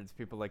 1800s,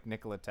 people like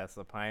Nikola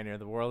Tesla pioneered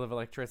the world of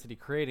electricity,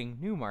 creating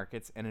new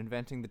markets and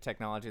inventing the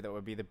technology that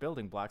would be the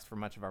building blocks for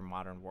much of our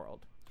modern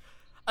world.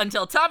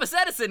 Until Thomas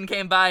Edison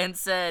came by and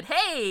said,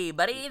 "Hey,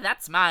 buddy,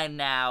 that's mine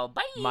now.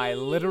 Bye." My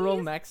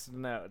literal next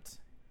note.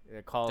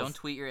 Don't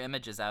tweet your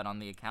images out on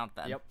the account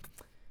then.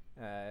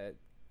 Yep.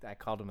 I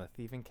called him a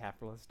thieving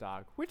capitalist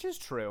dog, which is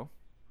true.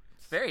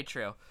 Very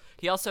true.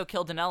 He also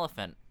killed an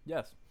elephant.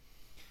 Yes.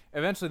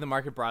 Eventually, the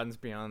market broadens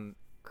beyond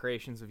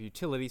creations of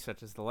utility,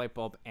 such as the light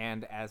bulb,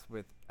 and as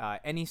with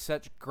any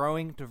such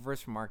growing,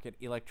 diverse market,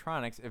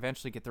 electronics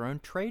eventually get their own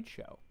trade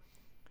show.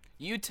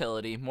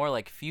 Utility, more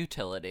like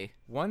futility.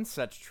 One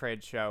such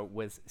trade show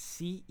was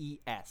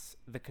CES,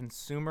 the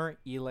Consumer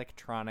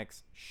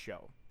Electronics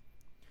Show.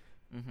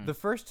 Mm-hmm. The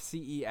first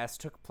CES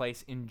took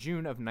place in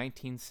June of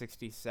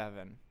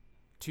 1967.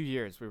 2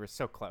 years, we were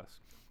so close.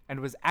 And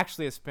was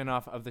actually a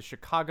spin-off of the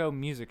Chicago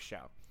Music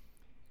Show.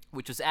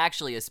 Which was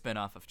actually a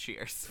spin-off of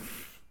Cheers.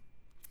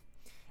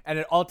 And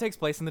it all takes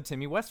place in the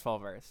Timmy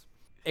Westfall-verse.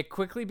 It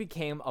quickly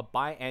became a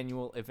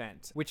biannual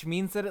event, which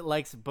means that it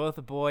likes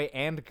both boy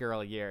and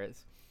girl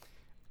years.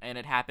 And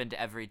it happened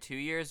every 2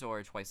 years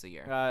or twice a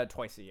year?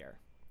 Twice a year.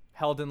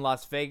 Held in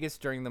Las Vegas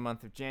during the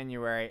month of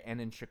January and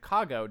in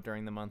Chicago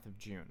during the month of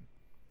June.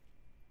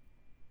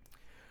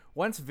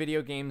 Once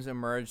video games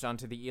emerged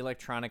onto the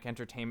electronic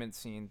entertainment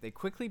scene, they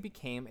quickly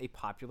became a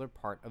popular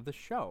part of the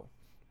show.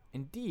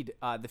 Indeed,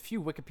 the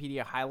few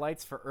Wikipedia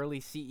highlights for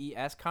early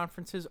CES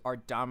conferences are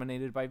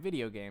dominated by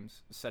video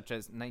games, such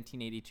as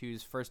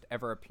 1982's first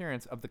ever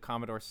appearance of the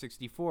Commodore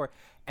 64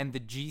 and the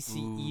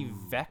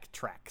GCE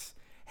Vectrex.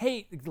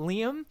 Hey,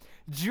 Liam,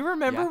 do you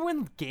remember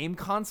when game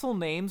console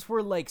names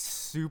were, like,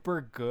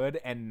 super good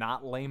and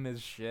not lame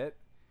as shit?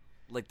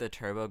 Like the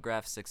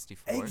TurboGrafx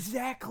 64.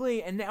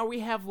 Exactly, and now we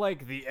have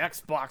like the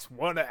Xbox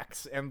One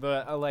X and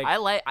the like.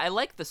 I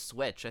like the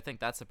Switch. I think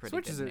that's a pretty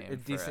Switch good is name. a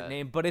decent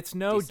name, but it's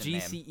no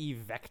GCE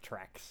name.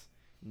 Vectrex.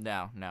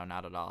 No,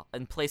 not at all.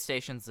 And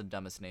PlayStation's the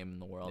dumbest name in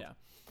the world. Yeah.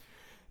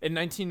 In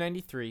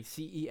 1993,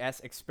 CES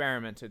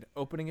experimented,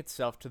 opening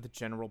itself to the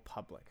general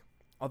public.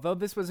 Although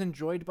this was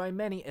enjoyed by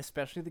many,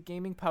 especially the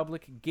gaming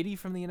public, giddy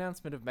from the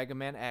announcement of Mega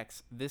Man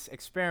X, this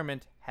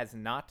experiment has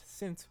not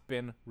since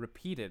been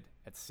repeated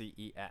at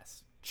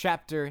CES.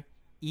 Chapter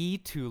E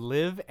to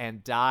live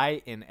and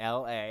die in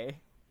L.A.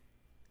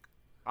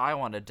 I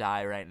want to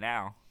die right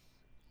now.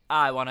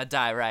 I want to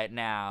die right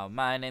now.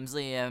 My name's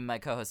Liam. My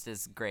co-host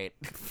is great.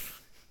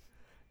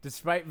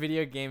 Despite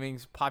video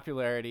gaming's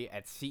popularity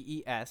at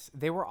CES,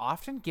 they were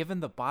often given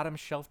the bottom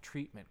shelf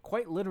treatment.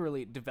 Quite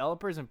literally,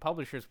 developers and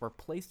publishers were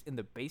placed in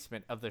the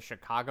basement of the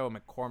Chicago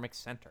McCormick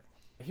Center.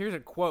 Here's a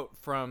quote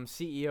from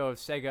CEO of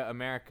Sega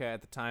America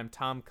at the time,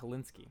 Tom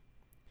Kalinske.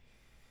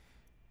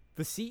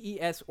 The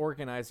CES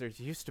organizers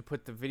used to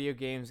put the video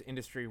games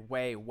industry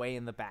way, way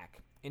in the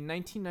back. In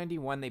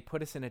 1991, they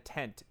put us in a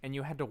tent, and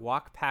you had to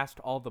walk past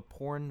all the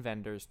porn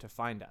vendors to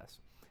find us.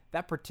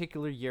 That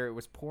particular year, it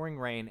was pouring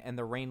rain, and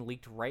the rain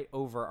leaked right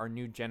over our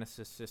new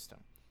Genesis system.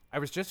 I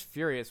was just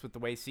furious with the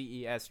way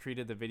CES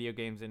treated the video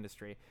games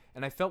industry,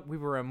 and I felt we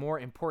were a more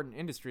important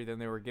industry than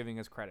they were giving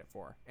us credit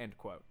for. End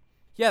quote.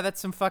 Yeah,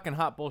 that's some fucking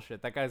hot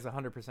bullshit. That guy's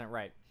 100%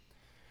 right.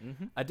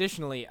 Mm-hmm.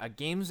 Additionally,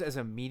 games as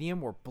a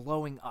medium were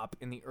blowing up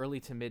in the early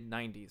to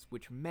mid-90s,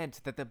 which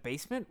meant that the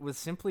basement was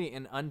simply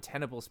an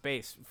untenable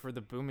space for the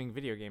booming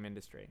video game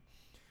industry.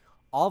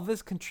 All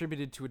this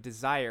contributed to a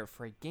desire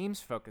for a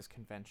games-focused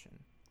convention.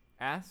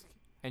 Ask,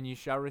 and you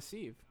shall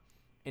receive.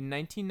 In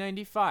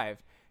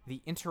 1995,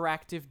 the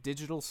Interactive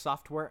Digital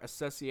Software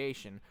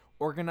Association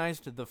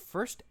organized the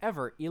first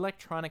ever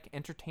electronic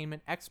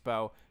entertainment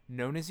expo,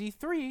 known as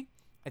E3,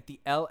 at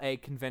the LA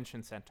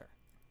Convention Center.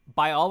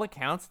 By all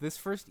accounts, this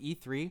first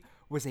E3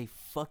 was a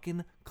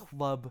fucking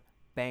club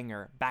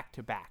banger back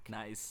to back.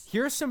 Nice.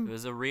 Here's some. It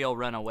was a real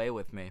runaway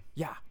with me.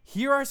 Yeah.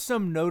 Here are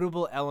some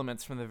notable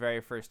elements from the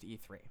very first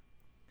E3.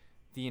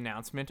 The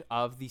announcement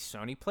of the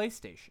Sony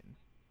PlayStation.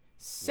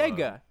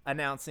 Sega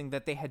announcing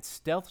that they had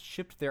stealth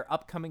shipped their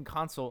upcoming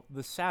console,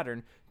 the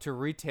Saturn, to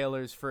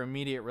retailers for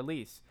immediate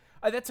release.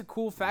 That's a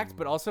cool fact,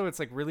 but also it's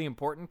like really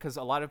important because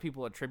a lot of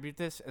people attribute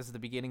this as the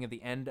beginning of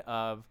the end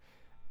of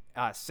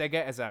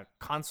Sega as a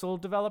console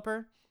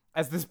developer,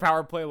 as this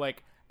power play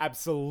like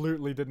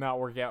absolutely did not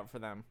work out for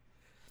them.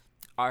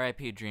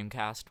 R.I.P.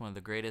 Dreamcast, one of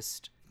the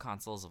greatest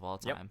consoles of all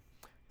time.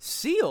 Yep.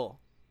 Seal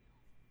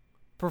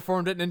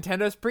performed at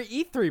Nintendo's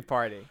pre-E3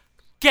 party.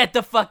 Get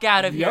the fuck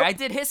out of here. Yep. I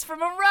did Hiss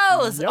from a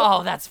Rose. Yep.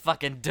 Oh, that's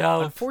fucking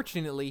dope.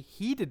 Unfortunately,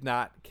 he did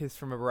not kiss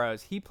from a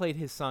rose. He played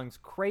his songs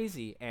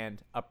Crazy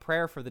and A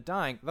Prayer for the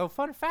Dying. Though,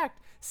 fun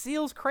fact,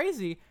 Seal's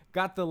Crazy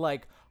got the,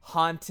 like,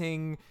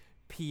 haunting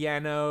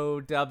piano,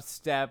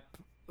 dubstep,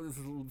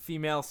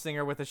 female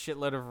singer with a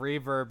shitload of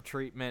reverb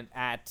treatment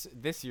at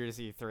this year's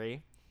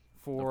E3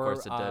 for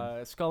Of course it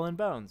did. Skull and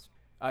Bones.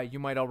 You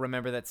might all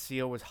remember that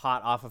Seal was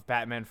hot off of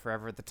Batman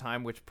Forever at the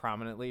time, which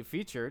prominently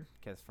featured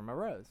Kiss from a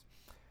Rose.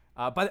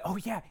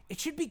 It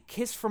should be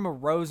Kiss from a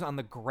Rose on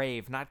the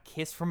Grave, not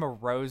Kiss from a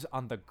Rose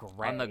on the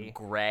Gray. On the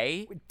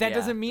Gray? That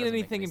doesn't mean doesn't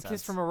anything, make and any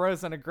Kiss sense. from a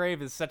Rose on a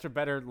Grave is such a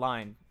better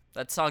line.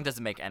 That song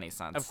doesn't make any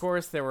sense. Of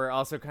course, there were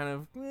also kind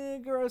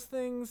of gross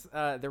things.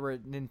 There were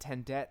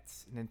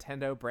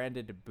Nintendo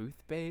branded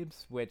booth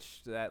babes,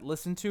 which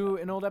listen to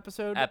an old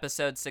episode.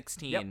 Episode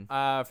 16.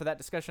 Yep. For that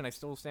discussion, I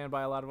still stand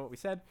by a lot of what we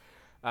said.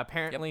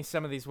 Apparently,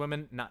 some of these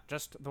women, not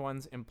just the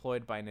ones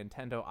employed by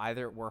Nintendo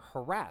either, were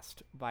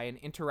harassed by an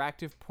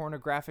interactive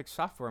pornographic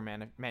software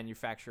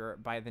manufacturer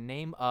by the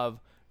name of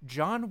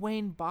John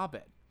Wayne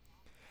Bobbitt.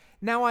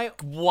 Now,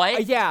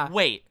 What? Yeah.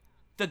 Wait.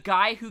 The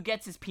guy who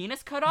gets his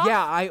penis cut off?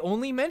 Yeah, I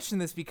only mention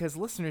this because,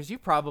 listeners, you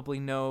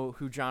probably know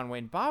who John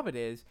Wayne Bobbitt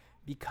is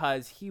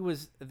because he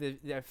was the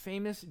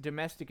famous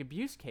domestic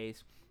abuse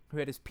case who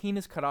had his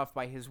penis cut off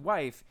by his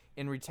wife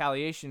in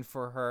retaliation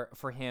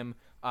for him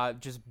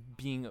just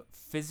being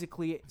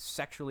physically,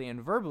 sexually,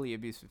 and verbally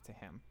abusive to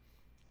him.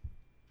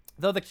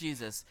 Though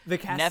Jesus. the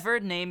cast, Never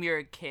name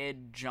your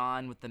kid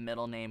John with the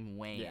middle name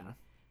Wayne. Yeah.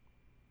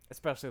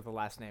 Especially with the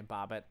last name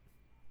Bobbitt.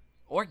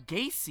 Or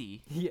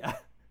Gacy. Yeah.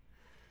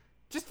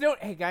 Just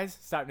don't, hey guys,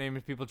 stop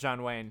naming people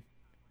John Wayne.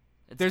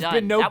 There's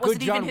been no that good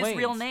wasn't John even his Waynes.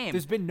 real name.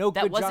 There's been no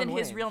that good John wasn't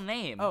his Waynes. real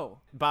name. Oh,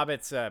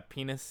 Bobbitt's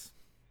penis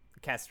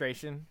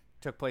castration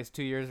took place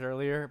 2 years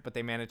earlier, but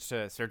they managed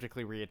to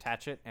surgically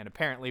reattach it, and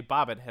apparently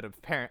Bobbitt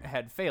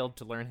had failed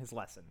to learn his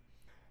lesson.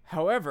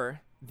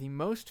 However, the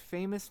most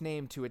famous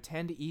name to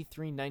attend E3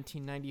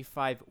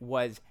 1995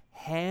 was,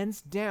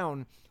 hands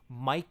down,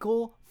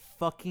 Michael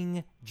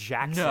fucking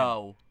Jackson.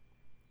 No.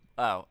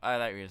 Oh, I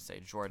thought you were going to say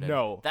Jordan.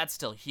 No. That's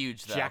still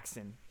huge, though.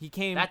 Jackson. He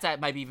came. That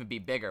might even be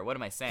bigger. What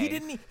am I saying? He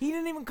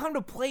didn't even come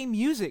to play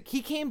music.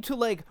 He came to,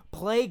 like,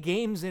 play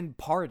games and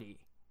party.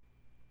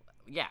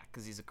 Yeah,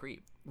 because he's a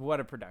creep. What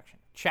a production.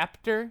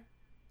 Chapter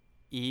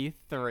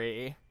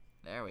E3.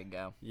 There we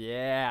go.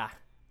 Yeah.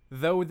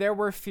 Though there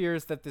were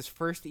fears that this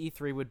first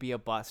E3 would be a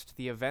bust,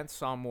 the event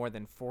saw more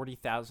than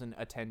 40,000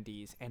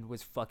 attendees and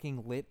was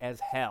fucking lit as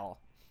hell,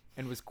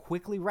 and was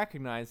quickly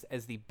recognized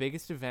as the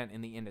biggest event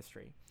in the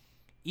industry.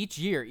 Each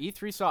year,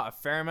 E3 saw a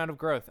fair amount of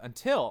growth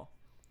until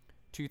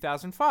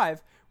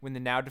 2005, when the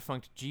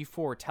now-defunct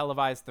G4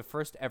 televised the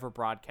first ever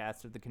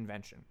broadcast of the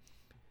convention.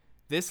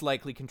 This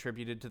likely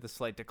contributed to the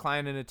slight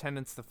decline in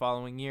attendance the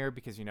following year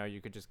because,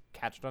 you could just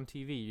catch it on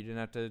TV. You didn't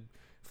have to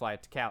fly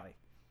it to Cali.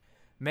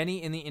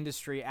 Many in the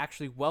industry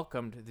actually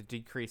welcomed the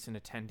decrease in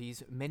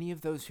attendees. Many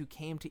of those who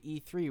came to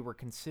E3 were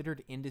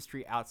considered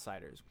industry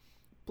outsiders,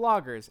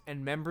 bloggers,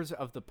 and members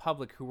of the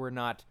public who were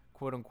not,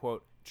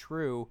 quote-unquote,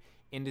 true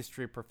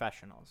industry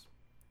professionals.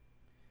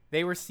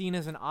 They were seen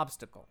as an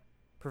obstacle,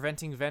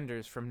 preventing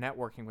vendors from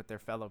networking with their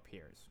fellow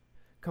peers.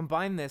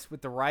 Combine this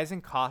with the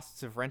rising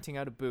costs of renting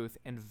out a booth,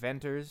 and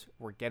vendors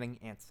were getting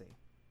antsy.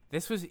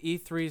 This was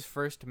E3's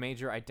first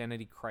major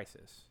identity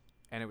crisis,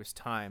 and it was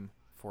time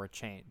for a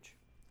change.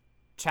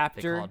 They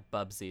Chapter... called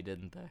Bubsy,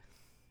 didn't they?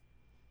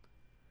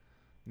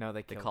 No,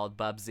 they They called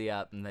Bubsy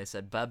up and they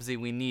said, Bubsy,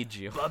 we need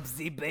you.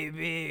 Bubsy,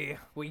 baby,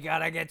 we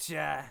gotta get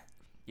ya.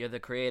 You're the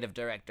creative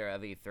director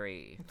of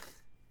E3.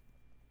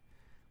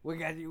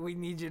 We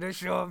need you to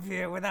show up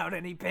here without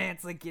any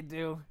pants like you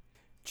do.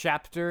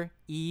 Chapter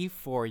E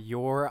for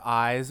your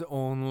eyes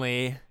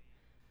only.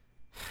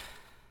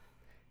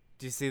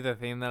 Do you see the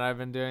theme that I've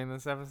been doing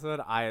this episode?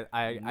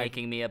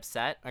 Making me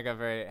upset. I got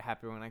very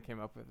happy when I came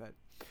up with it.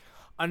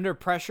 Under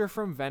pressure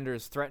from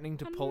vendors threatening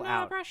to pull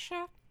out.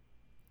 Pressure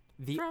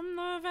from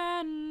the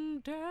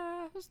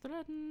vendors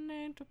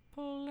threatening to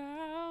pull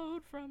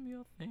out from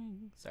your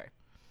thing. Sorry.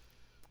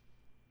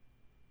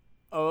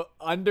 Oh,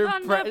 under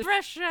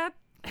pressure.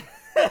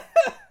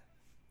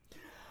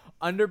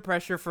 Under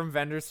pressure from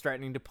vendors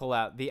threatening to pull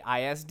out, the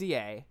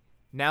ISDA,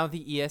 now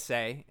the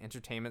ESA,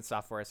 Entertainment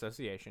Software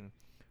Association,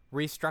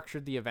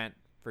 restructured the event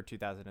for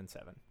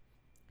 2007.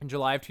 In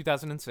July of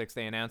 2006,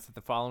 they announced that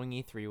the following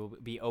E3 will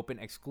be open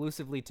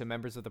exclusively to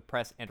members of the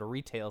press and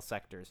retail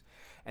sectors,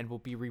 and will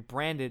be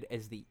rebranded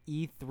as the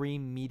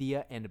E3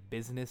 Media and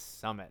Business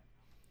Summit.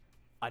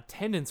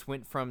 Attendance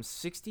went from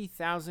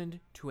 60,000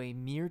 to a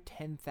mere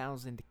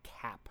 10,000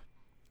 cap,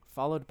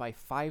 followed by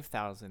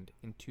 5,000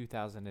 in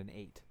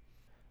 2008.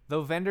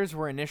 Though vendors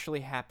were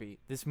initially happy,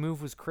 this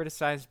move was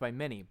criticized by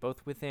many,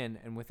 both within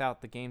and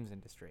without the games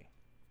industry.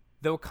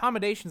 Though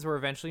accommodations were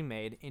eventually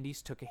made,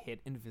 indies took a hit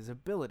in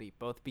visibility,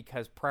 both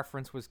because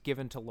preference was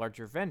given to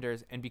larger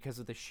vendors and because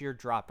of the sheer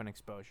drop in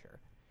exposure.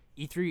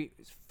 E3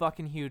 is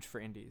fucking huge for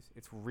indies.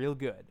 It's real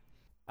good.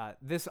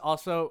 This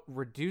also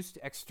reduced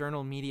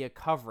external media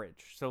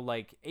coverage. So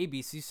like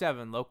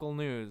ABC7 local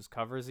news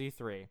covers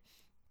E3.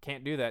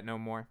 Can't do that no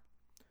more.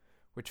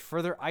 Which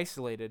further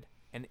isolated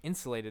and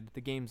insulated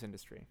the games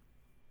industry.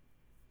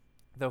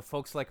 Though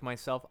folks like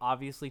myself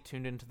obviously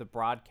tuned into the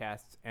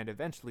broadcasts and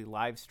eventually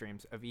live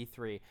streams of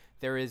E3,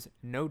 there is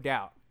no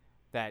doubt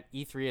that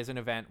E3 as an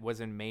event was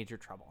in major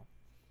trouble.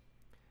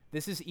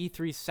 This is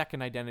E3's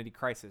second identity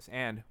crisis,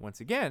 and, once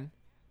again,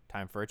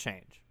 time for a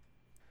change.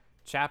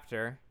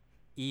 Chapter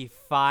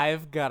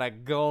E5 got a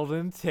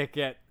golden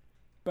ticket.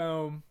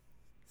 Boom.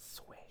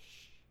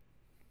 Swish.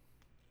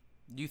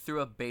 You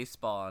threw a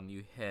baseball and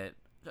you hit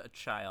a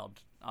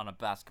child on a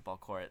basketball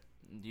court.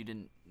 You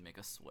didn't make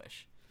a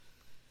swish.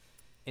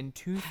 In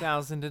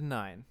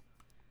 2009,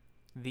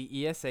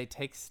 the ESA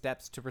takes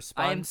steps to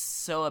respond. I am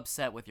so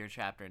upset with your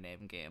chapter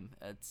name game.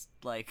 It's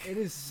like it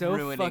is so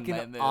ruining my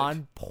fucking mood.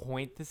 on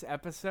point this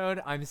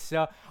episode. I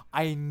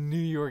knew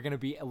you were gonna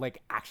be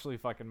like actually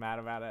fucking mad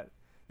about it.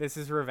 This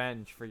is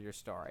revenge for your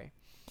story.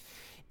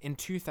 In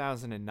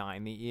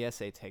 2009, the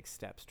ESA takes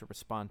steps to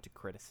respond to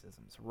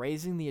criticisms,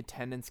 raising the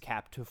attendance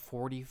cap to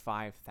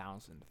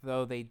 45,000,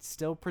 though they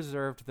still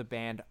preserved the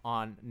ban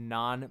on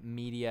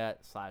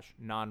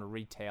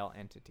non-media/non-retail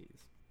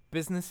entities.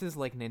 Businesses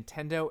like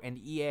Nintendo and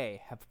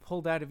EA have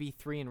pulled out of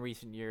E3 in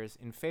recent years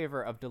in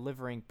favor of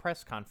delivering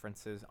press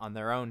conferences on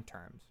their own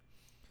terms.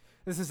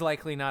 This is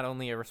likely not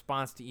only a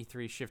response to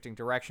E3's shifting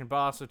direction, but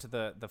also to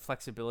the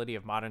flexibility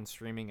of modern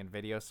streaming and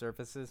video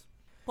services.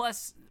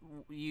 Plus,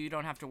 you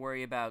don't have to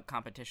worry about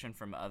competition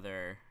from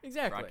other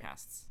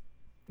broadcasts.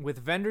 With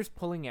vendors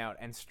pulling out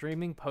and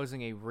streaming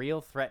posing a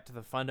real threat to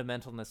the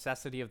fundamental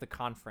necessity of the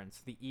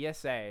conference, the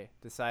ESA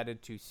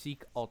decided to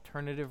seek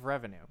alternative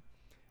revenue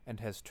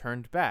and has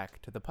turned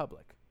back to the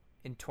public.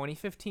 In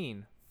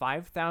 2015,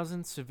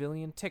 5,000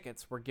 civilian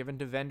tickets were given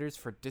to vendors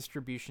for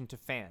distribution to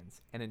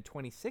fans, and in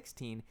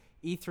 2016,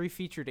 E3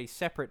 featured a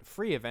separate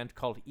free event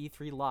called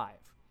E3 Live.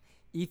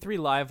 E3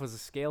 Live was a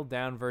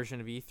scaled-down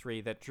version of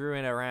E3 that drew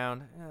in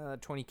around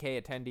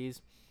 20,000 attendees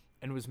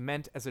and was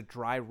meant as a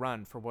dry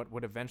run for what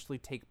would eventually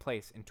take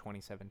place in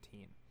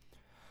 2017.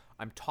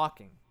 I'm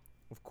talking,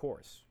 of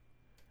course,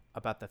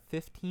 about the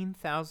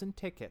 15,000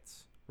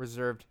 tickets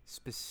reserved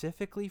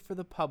specifically for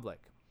the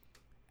public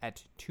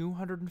at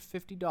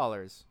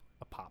 $250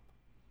 a pop.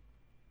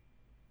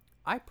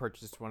 I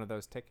purchased one of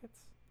those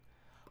tickets.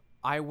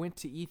 I went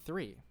to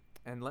E3,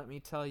 and let me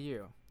tell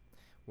you,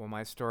 well,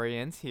 my story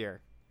ends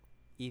here.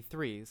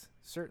 E3's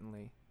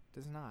certainly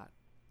does not.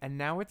 And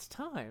now it's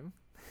time.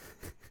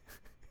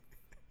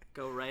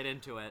 Go right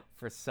into it.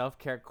 For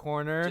Self-Care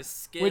Corner.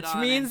 Just skid which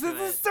on means into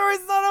that the it.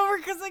 story's not over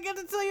because I get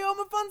to tell you all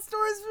my fun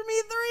stories from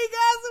E3,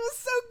 guys. It was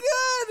so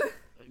good.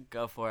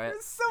 Go for it. It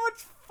was so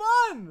much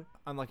fun.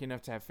 I'm lucky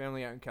enough to have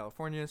family out in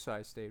California, so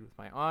I stayed with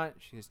my aunt.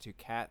 She has 2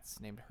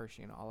 cats named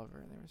Hershey and Oliver,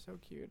 and they were so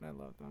cute, and I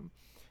love them.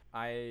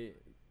 I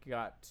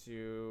got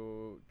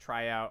to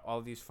try out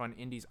all these fun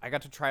indies. I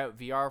got to try out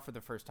VR for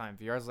the first time.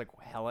 VR is like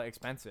hella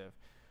expensive.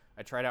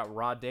 I tried out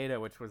Raw Data,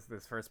 which was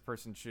this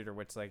first-person shooter,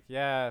 which it's a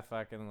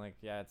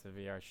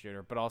VR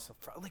shooter, but also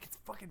it's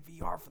fucking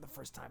VR for the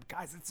first time,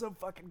 guys. It's so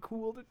fucking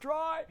cool to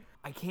try.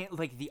 I can't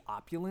the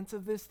opulence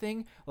of this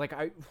thing.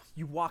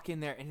 You walk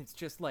in there and it's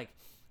just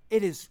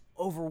it is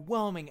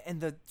overwhelming, and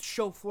the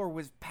show floor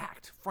was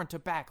packed front to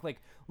back,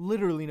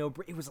 literally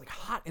it was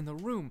hot in the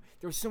room.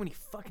 There were so many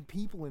fucking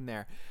people in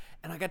there.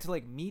 And I got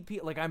to meet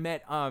people. I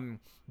met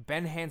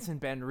Ben Hansen,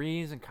 Ben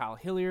Reeves, and Kyle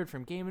Hilliard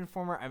from Game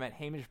Informer. I met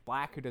Hamish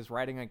Black, who does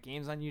writing on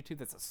games on YouTube.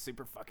 That's a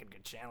super fucking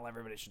good channel.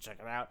 Everybody should check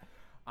it out.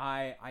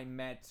 I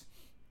met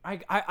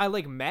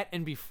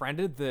and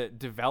befriended the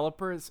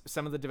developers,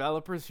 some of the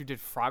developers who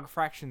did Frog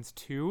Fractions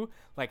 2.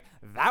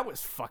 That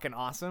was fucking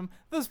awesome.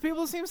 Those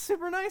people seem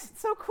super nice and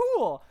so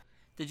cool.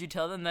 Did you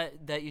tell them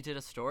that you did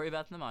a story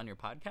about them on your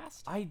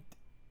podcast?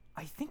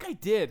 I think I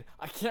did.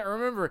 I can't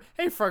remember.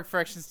 Hey, Frog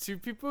Fractions 2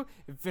 people,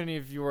 if any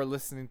of you are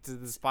listening to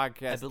this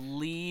podcast. I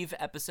believe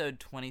episode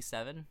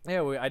 27.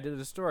 Yeah, I did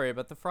a story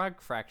about the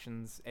Frog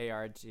Fractions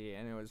ARG,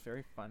 and it was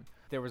very fun.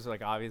 There was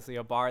obviously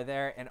a bar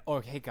there, and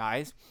hey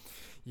guys,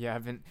 you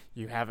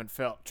haven't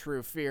felt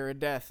true fear of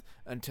death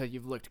until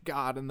you've looked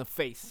God in the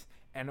face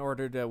and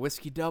ordered a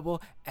whiskey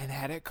double and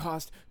had it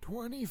cost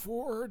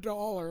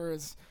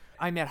 $24.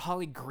 I met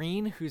Holly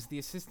Green, who's the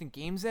assistant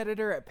games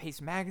editor at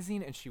Pace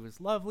Magazine, and she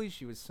was lovely.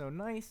 She was so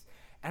nice.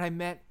 And I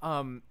met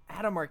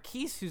Adam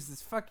Marquise, who's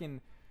this fucking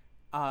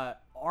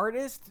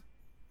artist,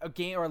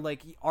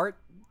 art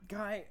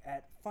guy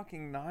at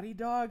fucking Naughty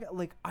Dog.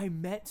 I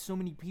met so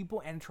many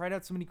people and tried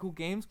out so many cool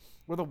games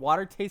where the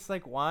water tastes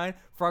like wine.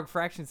 Frog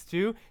Fractions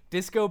 2,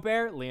 Disco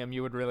Bear. Liam,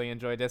 you would really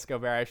enjoy Disco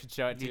Bear. I should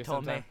show it to you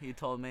sometime. You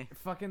told me.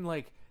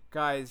 Fucking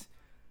guys.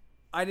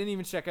 I didn't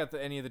even check out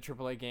any of the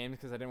AAA games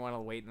because I didn't want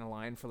to wait in a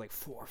line for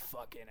 4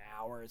 fucking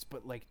hours.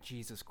 But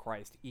Jesus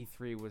Christ,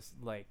 E3 was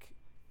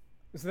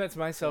so that's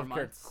my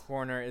self-care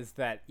corner, is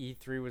that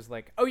E3 was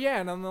oh yeah,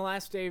 and on the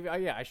last day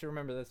I should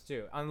remember this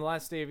too. On the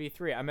last day of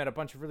E3, I met a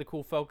bunch of really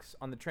cool folks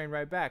on the train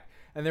ride back,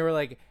 and they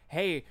were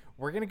hey,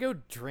 we're gonna go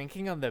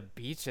drinking on the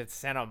beach at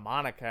Santa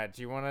Monica.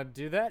 Do you want to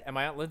do that? And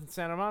my aunt lived in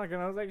Santa Monica,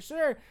 and I was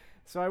sure.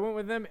 So I went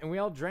with them, and we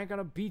all drank on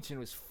a beach, and it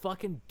was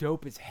fucking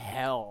dope as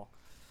hell.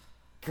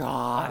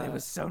 God, it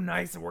was so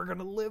nice, and we're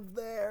gonna live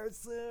there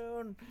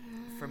soon.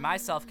 For my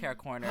self-care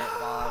corner,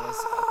 while I was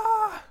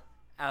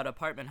out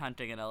apartment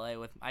hunting in LA,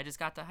 I just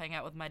got to hang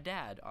out with my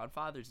dad on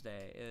Father's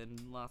Day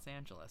in Los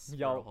Angeles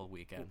for a whole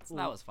weekend. So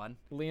that was fun.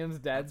 Liam's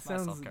dad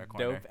sounds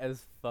dope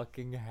as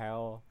fucking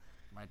hell.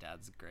 My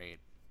dad's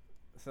great.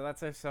 So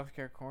that's our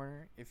self-care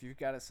corner. If you've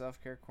got a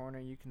self-care corner,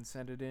 you can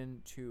send it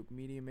in to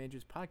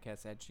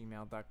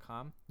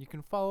mediamagespodcast@gmail.com. You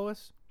can follow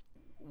us.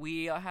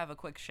 We have a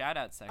quick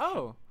shout-out section.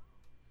 Oh.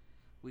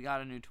 We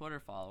got a new Twitter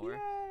follower.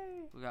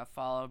 Yay! We got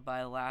followed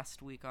by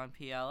Last Week on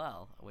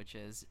PLL, which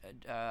is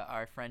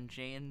our friend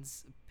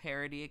Jane's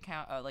parody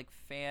account,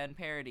 fan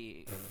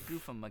parody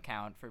goofum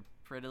account for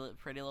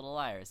Pretty Little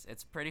Liars.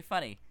 It's pretty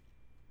funny.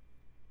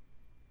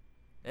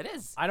 It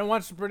is. I don't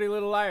watch Pretty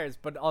Little Liars,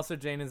 but also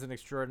Jane is an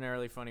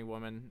extraordinarily funny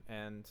woman,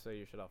 and so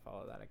you should all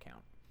follow that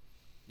account.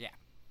 Yeah.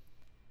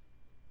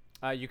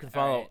 You can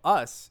follow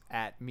us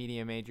at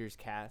Media Majors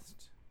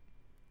Cast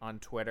on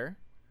Twitter.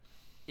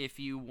 If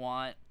you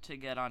want to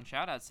get on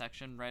shout-out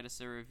section, write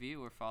us a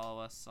review or follow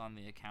us on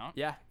the account.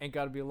 Yeah, ain't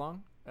got to be a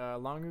long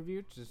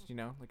review. Just,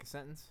 a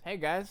sentence. Hey,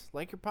 guys,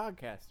 like your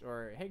podcast.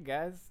 Or, hey,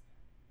 guys,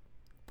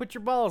 put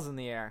your balls in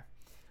the air.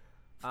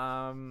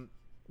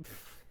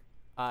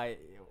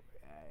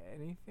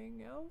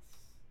 Anything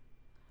else?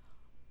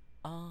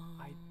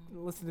 I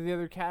listen to the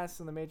other casts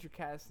on the Major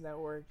Cast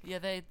Network. Yeah,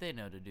 they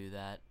know to do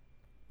that.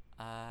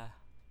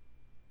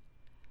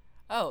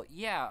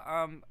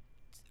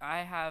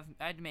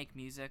 I'd make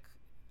music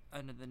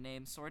under the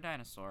name Soar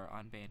Dinosaur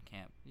on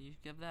Bandcamp. You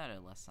give that a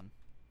listen.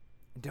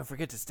 And don't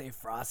forget to stay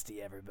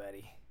frosty,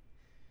 everybody.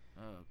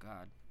 Oh,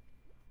 God.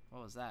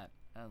 What was that?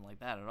 I didn't like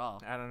that at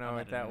all. I don't know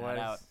what that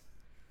was.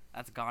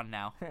 That's gone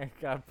now. I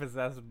got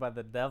possessed by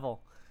the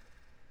devil.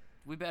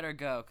 We better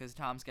go, because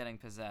Tom's getting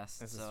possessed.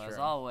 This is true. As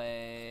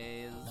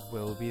always,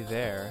 we'll be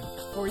there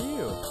for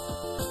you.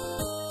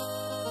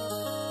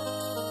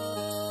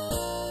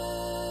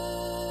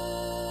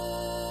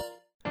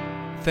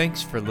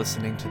 Thanks for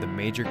listening to the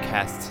Major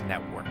Casts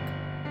Network.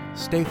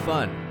 Stay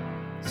fun,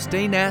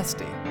 stay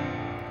nasty,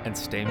 and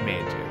stay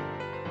major.